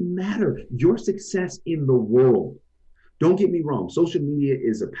 It doesn't matter. Your success in the world. Don't get me wrong. Social media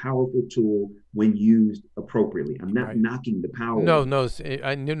is a powerful tool when used appropriately. I'm not knocking the power. No,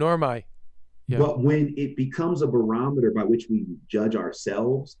 nor am I. Yeah. But when it becomes a barometer by which we judge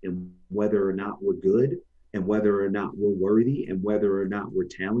ourselves and whether or not we're good and whether or not we're worthy and whether or not we're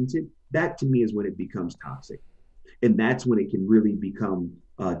talented, that to me is when it becomes toxic. And that's when it can really become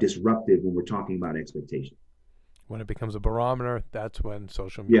disruptive when we're talking about expectations. When it becomes a barometer, that's when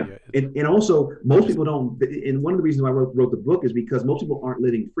social media is. And also, most people don't, and one of the reasons why I wrote the book is because most people aren't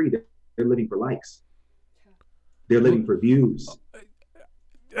living free. They're living for likes. They're living for views.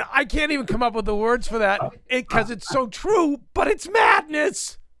 I can't even come up with the words for that because it's so true, but it's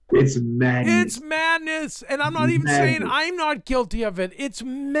madness. It's madness. It's madness. And I'm not even saying I'm not guilty of it. It's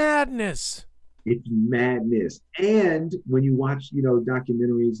madness. It's madness. And when you watch,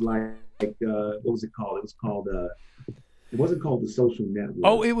 documentaries like what was it called? It was called it wasn't called The Social Network.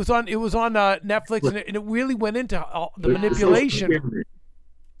 Oh, it was on Netflix, and it really went into the manipulation.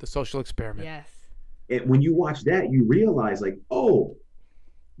 The social experiment. Yes. And when you watch that, you realize like, oh,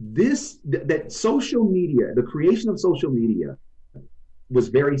 that social media, the creation of social media was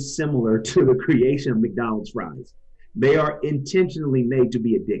very similar to the creation of McDonald's fries. They are intentionally made to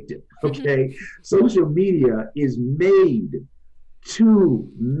be addictive. Okay. Social media is made to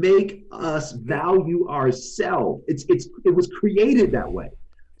make us value ourselves. It was created that way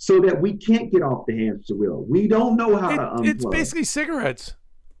so that we can't get off the hamster wheel. We don't know how to unplug. It's basically cigarettes.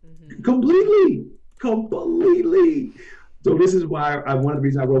 Completely. So this is why one of the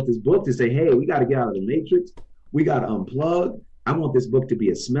reasons I wrote this book, to say, hey, we got to get out of the matrix. We got to unplug. I want this book to be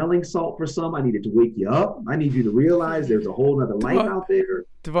a smelling salt for some. I need it to wake you up. I need you to realize there's a whole other life out there,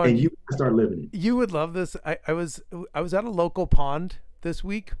 DeVon, and you start living it. You would love this. I was at a local pond this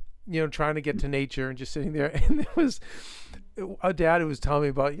week, trying to get to nature and just sitting there. And there was a dad who was telling me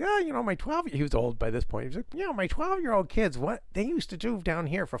about, my he was old by this point. He was like, my 12-year-old kids, what they used to do down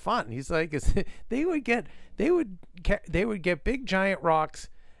here for fun. He's like, they would get big giant rocks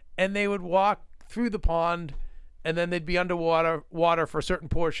and they would walk through the pond. And then they'd be underwater for a certain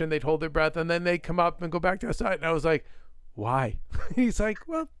portion. They'd hold their breath, and then they'd come up and go back to the side. And I was like, "Why?" He's like,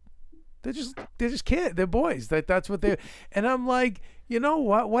 "Well, they're just kids. They're boys. That's what they." And I'm like, you know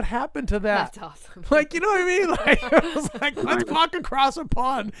what? What happened to that? That's awesome. Like, you know what I mean? Like, I was like, let's walk across a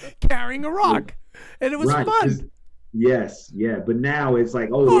pond carrying a rock, and it was fun. Yes, yeah, but now it's like,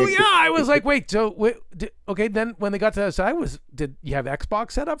 I was like, wait, so okay, then when they got to the other side, did you have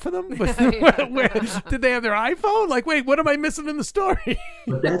Xbox set up for them? Did they have their iPhone? Like, wait, what am I missing in the story?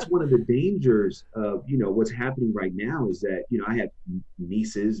 But that's one of the dangers of, what's happening right now is that, I have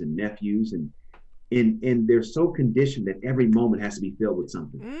nieces and nephews and they're so conditioned that every moment has to be filled with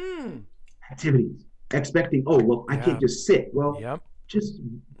something. Activities, expecting, I can't just sit. Well,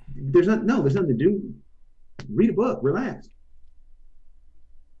 there's nothing to do. Read a book, relax.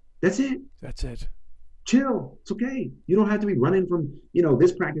 That's it. Chill. It's okay. You don't have to be running from,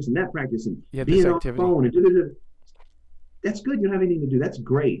 this practice and that practice and being on the phone and That's good. You don't have anything to do. That's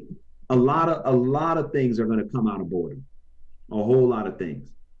great. A lot of things are going to come out of boredom. A whole lot of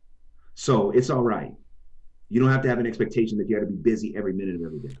things. So it's all right. You don't have to have an expectation that you have to be busy every minute of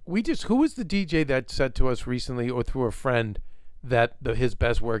every day. Who was the DJ that said to us recently or through a friend that his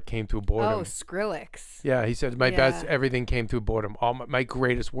best work came through boredom? Oh, Skrillex. Yeah, he said, my best, everything came through boredom. All my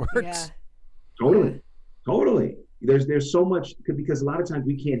greatest works. Yeah. Totally. There's so much, because a lot of times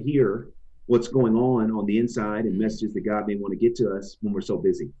we can't hear what's going on the inside and messages that God may want to get to us when we're so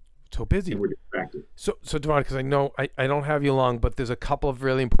busy. And we're distracted. So DeVon, because I know I don't have you long, but there's a couple of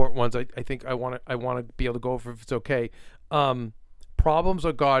really important ones. I think I want to be able to go over if it's okay. Problems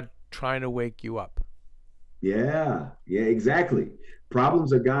are God trying to wake you up. Yeah, exactly.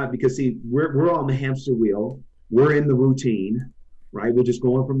 Problems are God, because see, we're on the hamster wheel. We're in the routine, right? We're just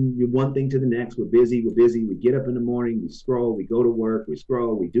going from one thing to the next. We're busy. We get up in the morning, we scroll, we go to work, we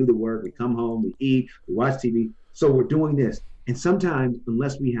scroll, we do the work, we come home, we eat, we watch TV. So we're doing this. And sometimes,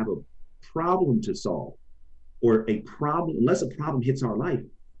 unless we have a problem to solve, or unless a problem hits our life,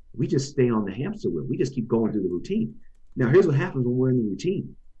 we just stay on the hamster wheel. We just keep going through the routine. Now, here's what happens when we're in the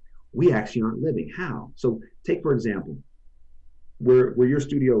routine. We actually aren't living. How? So take, for example, where your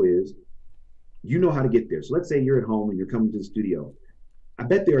studio is, you know how to get there. So let's say you're at home and you're coming to the studio. I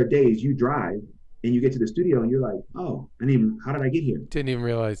bet there are days you drive and you get to the studio and you're like, oh, how did I get here? Didn't even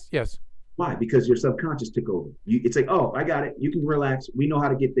realize. Yes. Why? Because your subconscious took over. It's like, oh, I got it. You can relax. We know how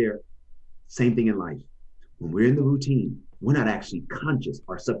to get there. Same thing in life. When we're in the routine, we're not actually conscious.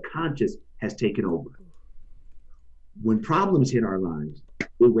 Our subconscious has taken over. When problems hit our lives, it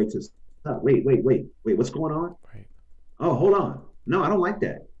wakes us up. Wait, what's going on? Right. Oh, hold on. No, I don't like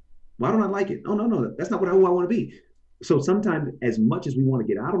that. Why don't I like it? Oh, no, that's not who I want to be. So sometimes, as much as we want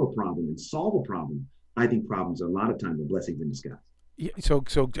to get out of a problem and solve a problem, I think problems are a lot of times are blessings in disguise. Yeah,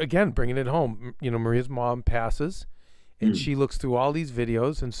 so again, bringing it home, Maria's mom passes, and she looks through all these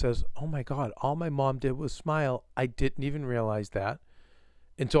videos and says, oh my God, all my mom did was smile. I didn't even realize that.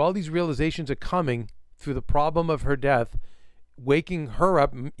 And so all these realizations are coming through the problem of her death, waking her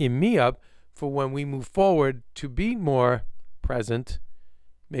up and me up for when we move forward to be more present,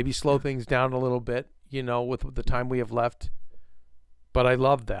 maybe slow things down a little bit, with the time we have left. But I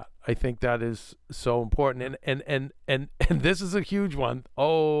love that. I think that is so important. And this is a huge one.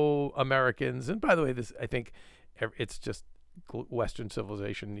 Oh, Americans. And by the way, I think it's just Western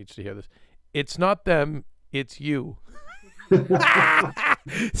civilization needs to hear this. It's not them, it's you.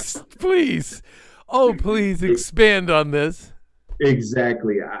 Please. Oh, please expand on this.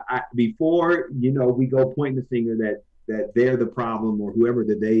 Exactly. Before, we go pointing the finger that they're the problem or whoever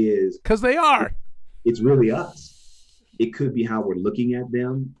the they is. Because they are. It's really us. It could be how we're looking at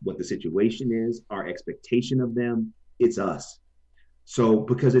them, what the situation is, our expectation of them. It's us. So,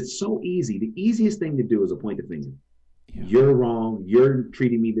 because it's so easy, the easiest thing to do is to point the finger. Yeah. You're wrong. You're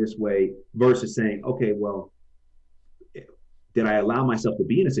treating me this way, versus saying, okay, well, did I allow myself to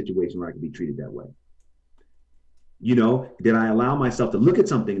be in a situation where I could be treated that way? Did I allow myself to look at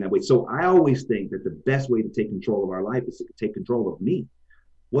something that way? So I always think that the best way to take control of our life is to take control of me.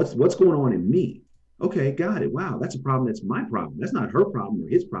 What's going on in me? Okay, got it. Wow, that's a problem. That's my problem. That's not her problem or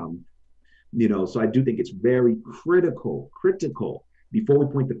his problem. So I do think it's very critical before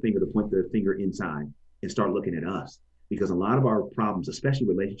we point the finger to point the finger inside and start looking at us. Because a lot of our problems, especially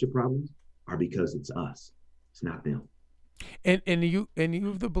relationship problems, are because it's us. It's not them. And you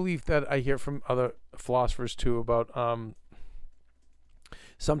have the belief that I hear from other philosophers too about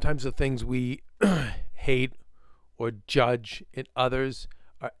sometimes the things we hate or judge in others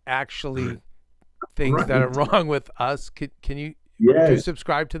are actually things that are wrong with us. Can you, do you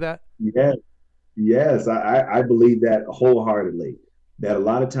subscribe to that? Yes. I believe that wholeheartedly. That a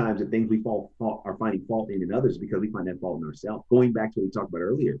lot of times the things we are finding fault in others because we find that fault in ourselves. Going back to what we talked about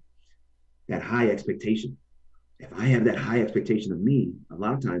earlier, that high expectation. If I have that high expectation of me, a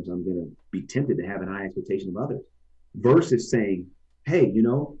lot of times I'm going to be tempted to have a high expectation of others, versus saying, hey,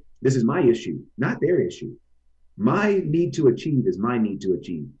 this is my issue, not their issue. My need to achieve is my need to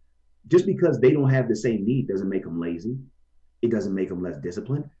achieve. Just because they don't have the same need doesn't make them lazy. It doesn't make them less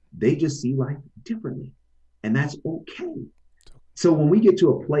disciplined. They just see life differently. And that's okay. So when we get to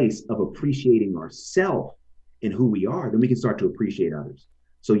a place of appreciating ourselves and who we are, then we can start to appreciate others.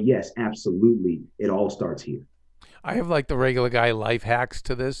 So yes, absolutely. It all starts here. I have like the regular guy life hacks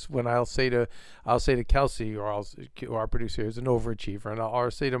to this. When I'll say to Kelsey or our producer who's an overachiever, and I'll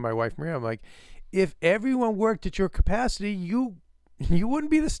say to my wife Maria, I'm like, if everyone worked at your capacity, you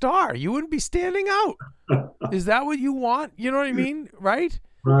wouldn't be the star. You wouldn't be standing out. Is that what you want? You know what I mean? Right.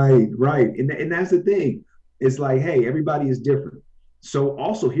 And that's the thing. It's like, hey, everybody is different. So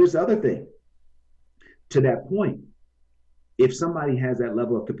also, here's the other thing. To that point, if somebody has that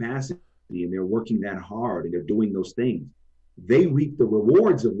level of capacity and they're working that hard and they're doing those things, they reap the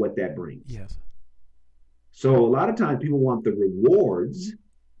rewards of what that brings. Yes. So a lot of times people want the rewards,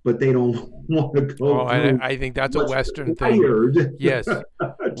 but they don't want to Oh, go and through I think that's a what's Western thing. required Yes, to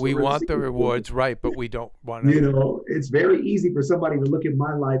we want the receive it. rewards, right? But we don't want You to. know, it's very easy for somebody to look at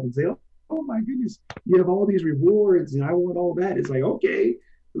my life and say, oh my goodness, you have all these rewards and I want all that. It's like, okay,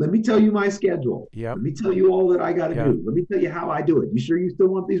 let me tell you my schedule. Yep. Let me tell you all that I got to Yeah. do. Let me tell you how I do it. You sure you still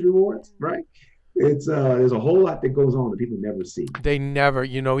want these rewards? Right? It's there's a whole lot that goes on that people never see. They never,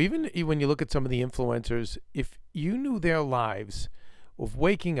 even when you look at some of the influencers, if you knew their lives of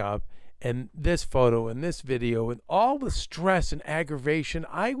waking up and this photo and this video and all the stress and aggravation,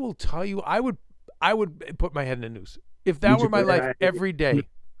 I will tell you, I would put my head in the noose if that were my life every day.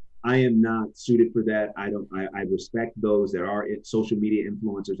 I am not suited for that. I respect those that are social media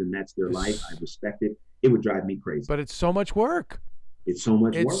influencers and that's their life. I respect it. It would drive me crazy. But it's so much work. It's so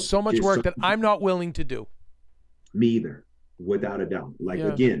much work. It's so much work that I'm not willing to do. Me either, without a doubt. Like,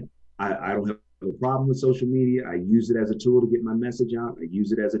 Yeah. again, I don't have a problem with social media. I use it as a tool to get my message out. I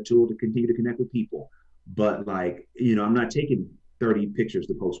use it as a tool to continue to connect with people. But like, I'm not taking 30 pictures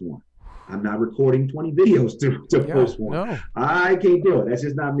to post one. I'm not recording 20 videos to post one. No. I can't do it. That's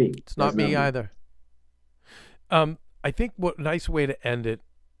just not me. It's not me either. I think what nice way to end it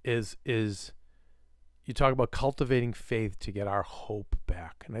is you talk about cultivating faith to get our hope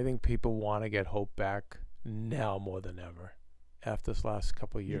back. And I think people want to get hope back now more than ever after this last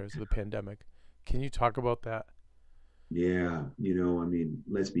couple of years of the pandemic. Can you talk about that? Yeah.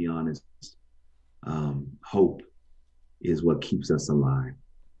 Let's be honest. Hope is what keeps us alive.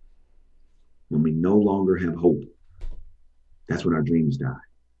 When we no longer have hope, that's when our dreams die.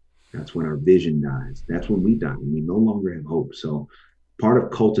 That's when our vision dies. That's when we die, when we no longer have hope. So part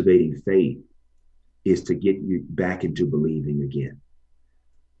of cultivating faith is to get you back into believing again.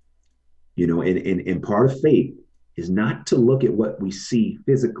 And part of faith is not to look at what we see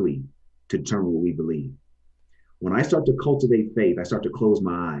physically to determine what we believe. When I start to cultivate faith, I start to close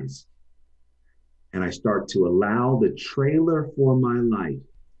my eyes and I start to allow the trailer for my life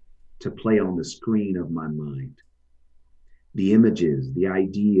to play on the screen of my mind. The images, the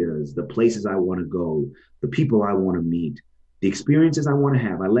ideas, the places I want to go, the people I want to meet, the experiences I want to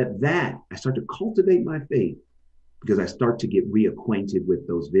have. I start to cultivate my faith because I start to get reacquainted with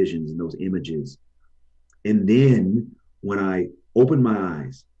those visions and those images. And then when I open my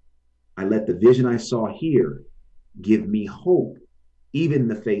eyes, I let the vision I saw here give me hope, even in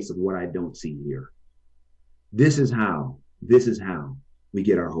the face of what I don't see here. This is how we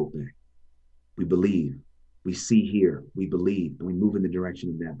get our hope back. We believe, we see here, we believe, and we move in the direction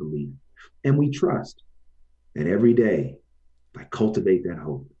of that belief. And we trust that every day, if I cultivate that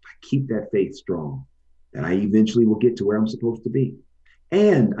hope, if I keep that faith strong, that I eventually will get to where I'm supposed to be.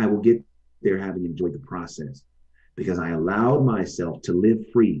 And I will get there having enjoyed the process because I allowed myself to live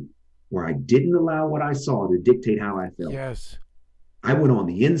free where I didn't allow what I saw to dictate how I felt. Yes. I went on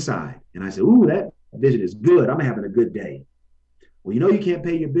the inside and I said, ooh, that vision is good. I'm having a good day. Well, you can't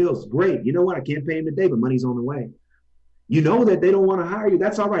pay your bills. Great. You know what? I can't pay them today, but money's on the way. You know that they don't want to hire you.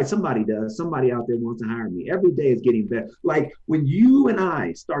 That's all right. Somebody does. Somebody out there wants to hire me. Every day is getting better. Like when you and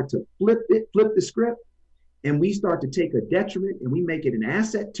I start to flip the script, and we start to take a detriment and we make it an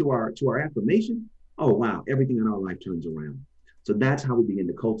asset to our affirmation. Oh, wow. Everything in our life turns around. So that's how we begin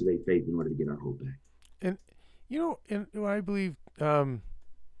to cultivate faith in order to get our hope back. And, I believe, I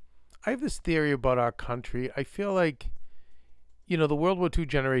have this theory about our country. I feel like, the World War II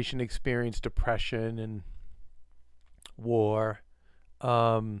generation experienced depression and war.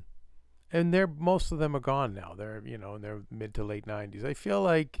 And most of them are gone now. They're, in their mid to late 90s. I feel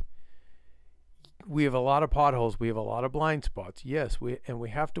like we have a lot of potholes. We have a lot of blind spots. Yes, we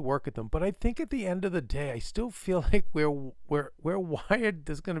have to work at them. But I think at the end of the day, I still feel like we're wired.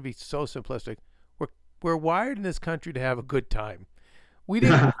 This is going to be so simplistic. We're wired in this country to have a good time. We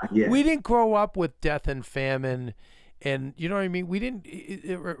didn't we didn't grow up with death and famine, and you know what I mean. We didn't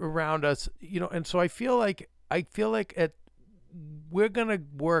around us, And so I feel like we're gonna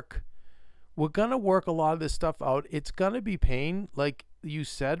work. We're gonna work a lot of this stuff out. It's gonna be pain, like you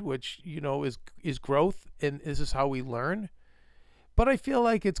said, which is growth, and this is how we learn. But I feel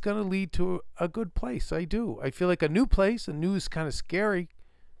like it's going to lead to a good place. I do. I feel like a new place. A new is kind of scary.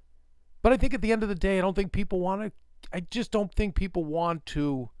 But I think at the end of the day, I just don't think people want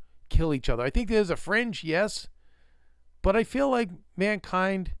to kill each other. I think there's a fringe, yes. But I feel like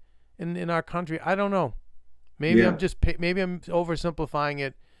mankind in our country, I don't know. Maybe I'm oversimplifying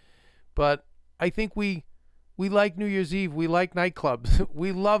it. But I think we like New Year's Eve. We like nightclubs.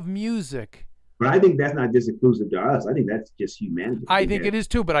 We love music. But I think that's not just exclusive to us. I think that's just humanity. I think it is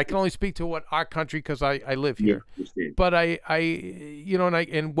too, but I can only speak to what our country, because I live here. Yeah, but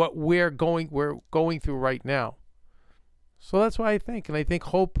and what we're going through right now. So that's why I think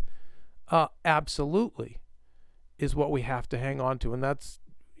hope, absolutely, is what we have to hang on to, and that's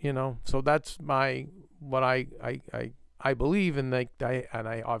so that's what I believe, and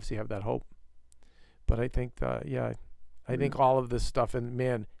I obviously have that hope. But I think I think all of this stuff, and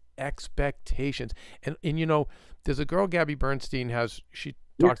man, expectations, and there's a girl, Gabby Bernstein, she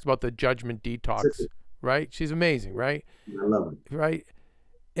talks about the judgment detox, right? She's amazing, right? I love it, right?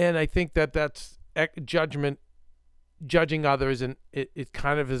 And I think that's judging others, and it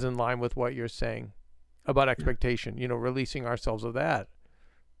kind of is in line with what you're saying about expectation. Releasing ourselves of that,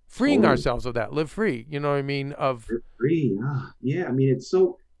 freeing ourselves of that, live free. You know what I mean? Free, yeah. I mean, it's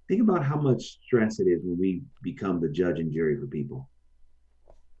so. Think about how much stress it is when we become the judge and jury for people.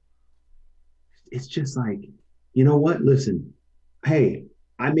 It's just like, you know what? Listen, hey,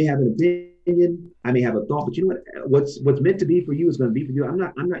 I may have an opinion, I may have a thought, but you know what? What's meant to be for you is going to be for you. I'm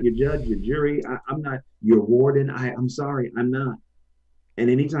not your judge, your jury. I'm not your warden. I'm sorry, I'm not. And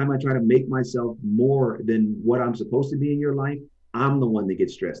anytime I try to make myself more than what I'm supposed to be in your life, I'm the one that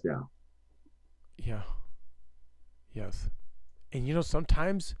gets stressed out. Yeah. Yes. And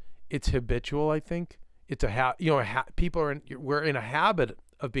sometimes it's habitual. I think it's people we're in a habit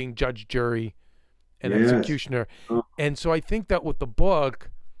of being judge, jury, and executioner. And so I think that with the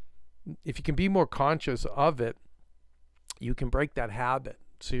book, if you can be more conscious of it, you can break that habit.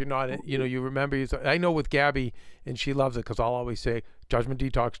 So you're not, you remember. I know with Gabby, and she loves it because I'll always say judgment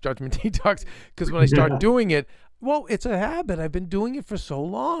detox, because when I start doing it, well, it's a habit. I've been doing it for so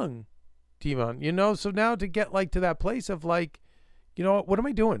long, DeVon. So now to get to that place of what am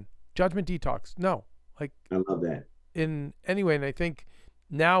I doing? Judgment detox. No, I love that. Anyway, and I think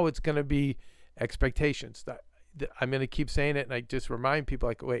now it's going to be expectations. That I'm going to keep saying it, and I just remind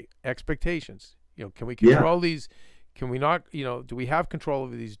people wait, expectations. Can we control these? Can we not? Do we have control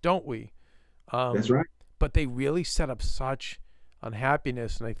over these? Don't we? That's right. But they really set up such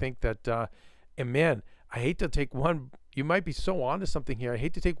unhappiness, and I think that, and man, I hate to take one. You might be so onto something here. I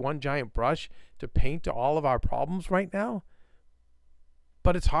hate to take one giant brush to paint to all of our problems right now.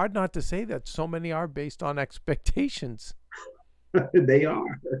 But it's hard not to say that so many are based on expectations. They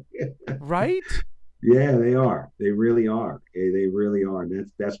are. Right? Yeah, they are. They really are. They really are.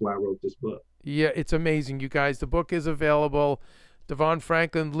 And that's why I wrote this book. Yeah, it's amazing, you guys. The book is available. DeVon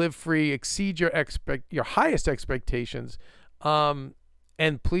Franklin, Live Free, Exceed Your Highest Expectations. And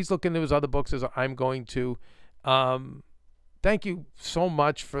please look into his other books, as I'm going to. Thank you so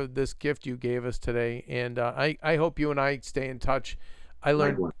much for this gift you gave us today. And I hope you and I stay in touch. I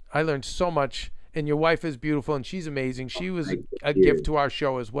learned so much, and your wife is beautiful, and she's amazing. She was a gift to our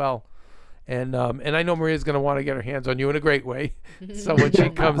show as well, and I know Maria's going to want to get her hands on you in a great way. So when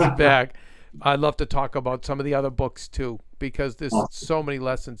she comes back, I'd love to talk about some of the other books too, because there's so many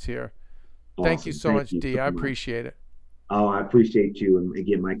lessons here. Awesome. Thank you so much, D. I appreciate it. Oh, I appreciate you, and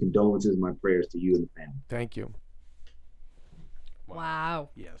again, my condolences, my prayers to you and the family. Thank you. Wow.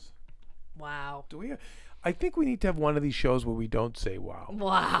 Yes. Wow. I think we need to have one of these shows where we don't say wow.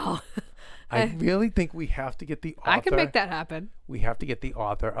 Wow. I really think we have to get the author. I can make that happen. We have to get the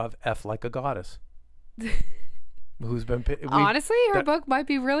author of F Like a Goddess. Who's been... Honestly, her book might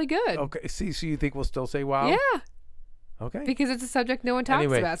be really good. Okay. See, so you think we'll still say wow? Yeah. Okay. Because it's a subject no one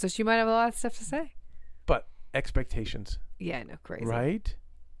talks about, so she might have a lot of stuff to say. But expectations. Yeah, I know. Crazy. Right?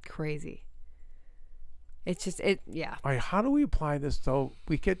 Crazy. It's just, yeah. All right, how do we apply this, though?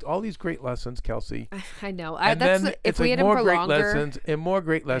 We get all these great lessons, Kelsey. I know. If we had them for longer. Lessons and more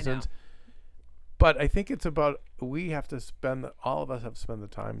great lessons. But I think it's about, all of us have to spend the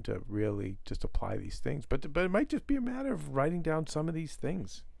time to really just apply these things. But it might just be a matter of writing down some of these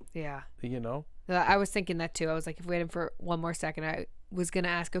things. Yeah. I was thinking that, too. I was like, if we had him for one more second, I was going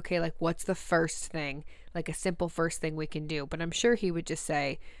to ask, okay, what's the first thing? A simple first thing we can do. But I'm sure he would just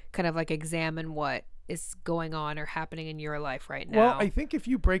say, kind of examine what is going on or happening in your life right now. Well, I think if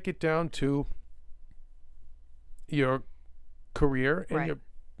you break it down to your career and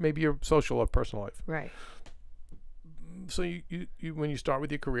maybe your social or personal life. Right. So you when you start with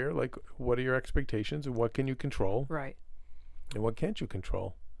your career, what are your expectations and what can you control? Right. And what can't you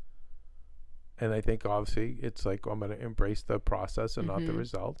control? And I think obviously it's I'm going to embrace the process and not the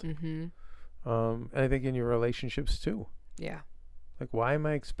result. Mm-hmm. And I think in your relationships too. Yeah. Why am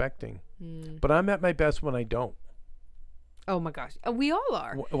I expecting? But I'm at my best when I don't. Oh my gosh, we all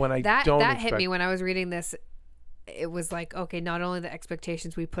are. When I don't. That hit me when I was reading this it was like, okay, not only the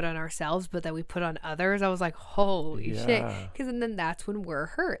expectations we put on ourselves, but that we put on others. I was like, holy shit. Because then that's when we're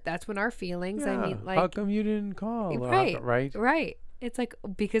hurt. That's when our feelings, I mean, like. How come you didn't call? Right. Right. Right. It's like,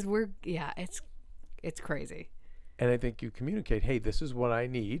 because it's crazy. And I think you communicate, hey, this is what I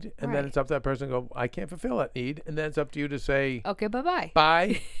need. And then it's up to that person to go, I can't fulfill that need. And then it's up to you to say, okay, bye-bye.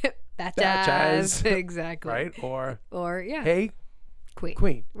 Bye. Batches. Exactly. Right? Or yeah. Hey,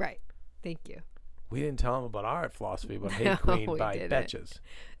 Queen. Right. Thank you. We didn't tell them about our philosophy, but hey, Queen, bye, betches.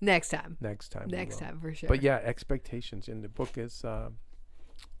 Next time. Next time for sure. But yeah, expectations in the book is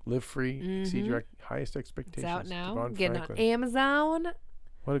Live Free, Exceed Your Highest Expectations. It's out now. DeVon Getting Franklin. on Amazon.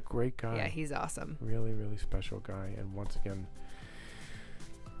 What a great guy. Yeah, he's awesome. Really, really special guy. And once again,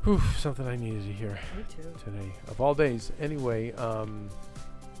 something I needed to hear today. Of all days. Anyway,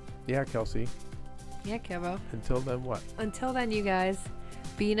 yeah, Kelsey. Yeah, Kevo. Until then, what? Until then, you guys,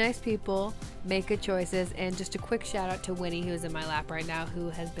 be nice people, make good choices, and just a quick shout out to Winnie, who's in my lap right now, who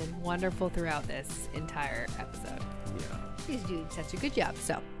has been wonderful throughout this entire episode. Yeah. She's doing such a good job.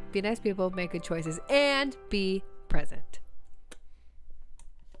 So, be nice people, make good choices, and be present.